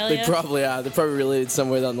Australia? They probably are. They're probably related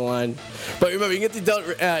somewhere down the line. But remember, you can get the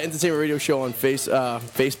Adult Entertainment Radio Show on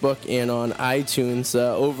Facebook and on iTunes.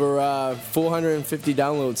 Over 450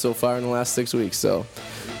 downloads so far in the last 6 weeks. So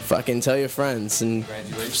fucking tell your friends and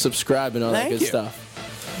subscribe and all that Thank good you. stuff.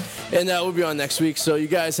 And we'll be on next week. So you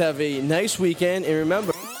guys have a nice weekend. And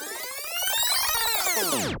remember...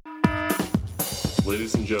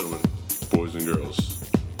 Ladies and gentlemen, boys and girls,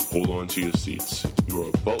 hold on to your seats. You are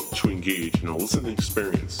about to engage in a listening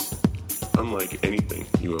experience unlike anything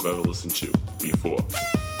you have ever listened to before.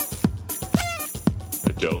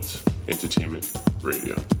 Adult Entertainment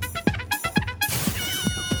Radio.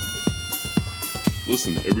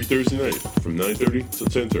 Listen every Thursday night from 9:30 to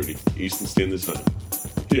 10:30 Eastern Standard Time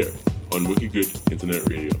here on Wicked Good Internet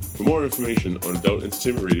Radio. For more information on Adult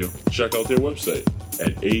Entertainment Radio, check out their website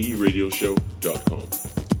at aeradioshow.com.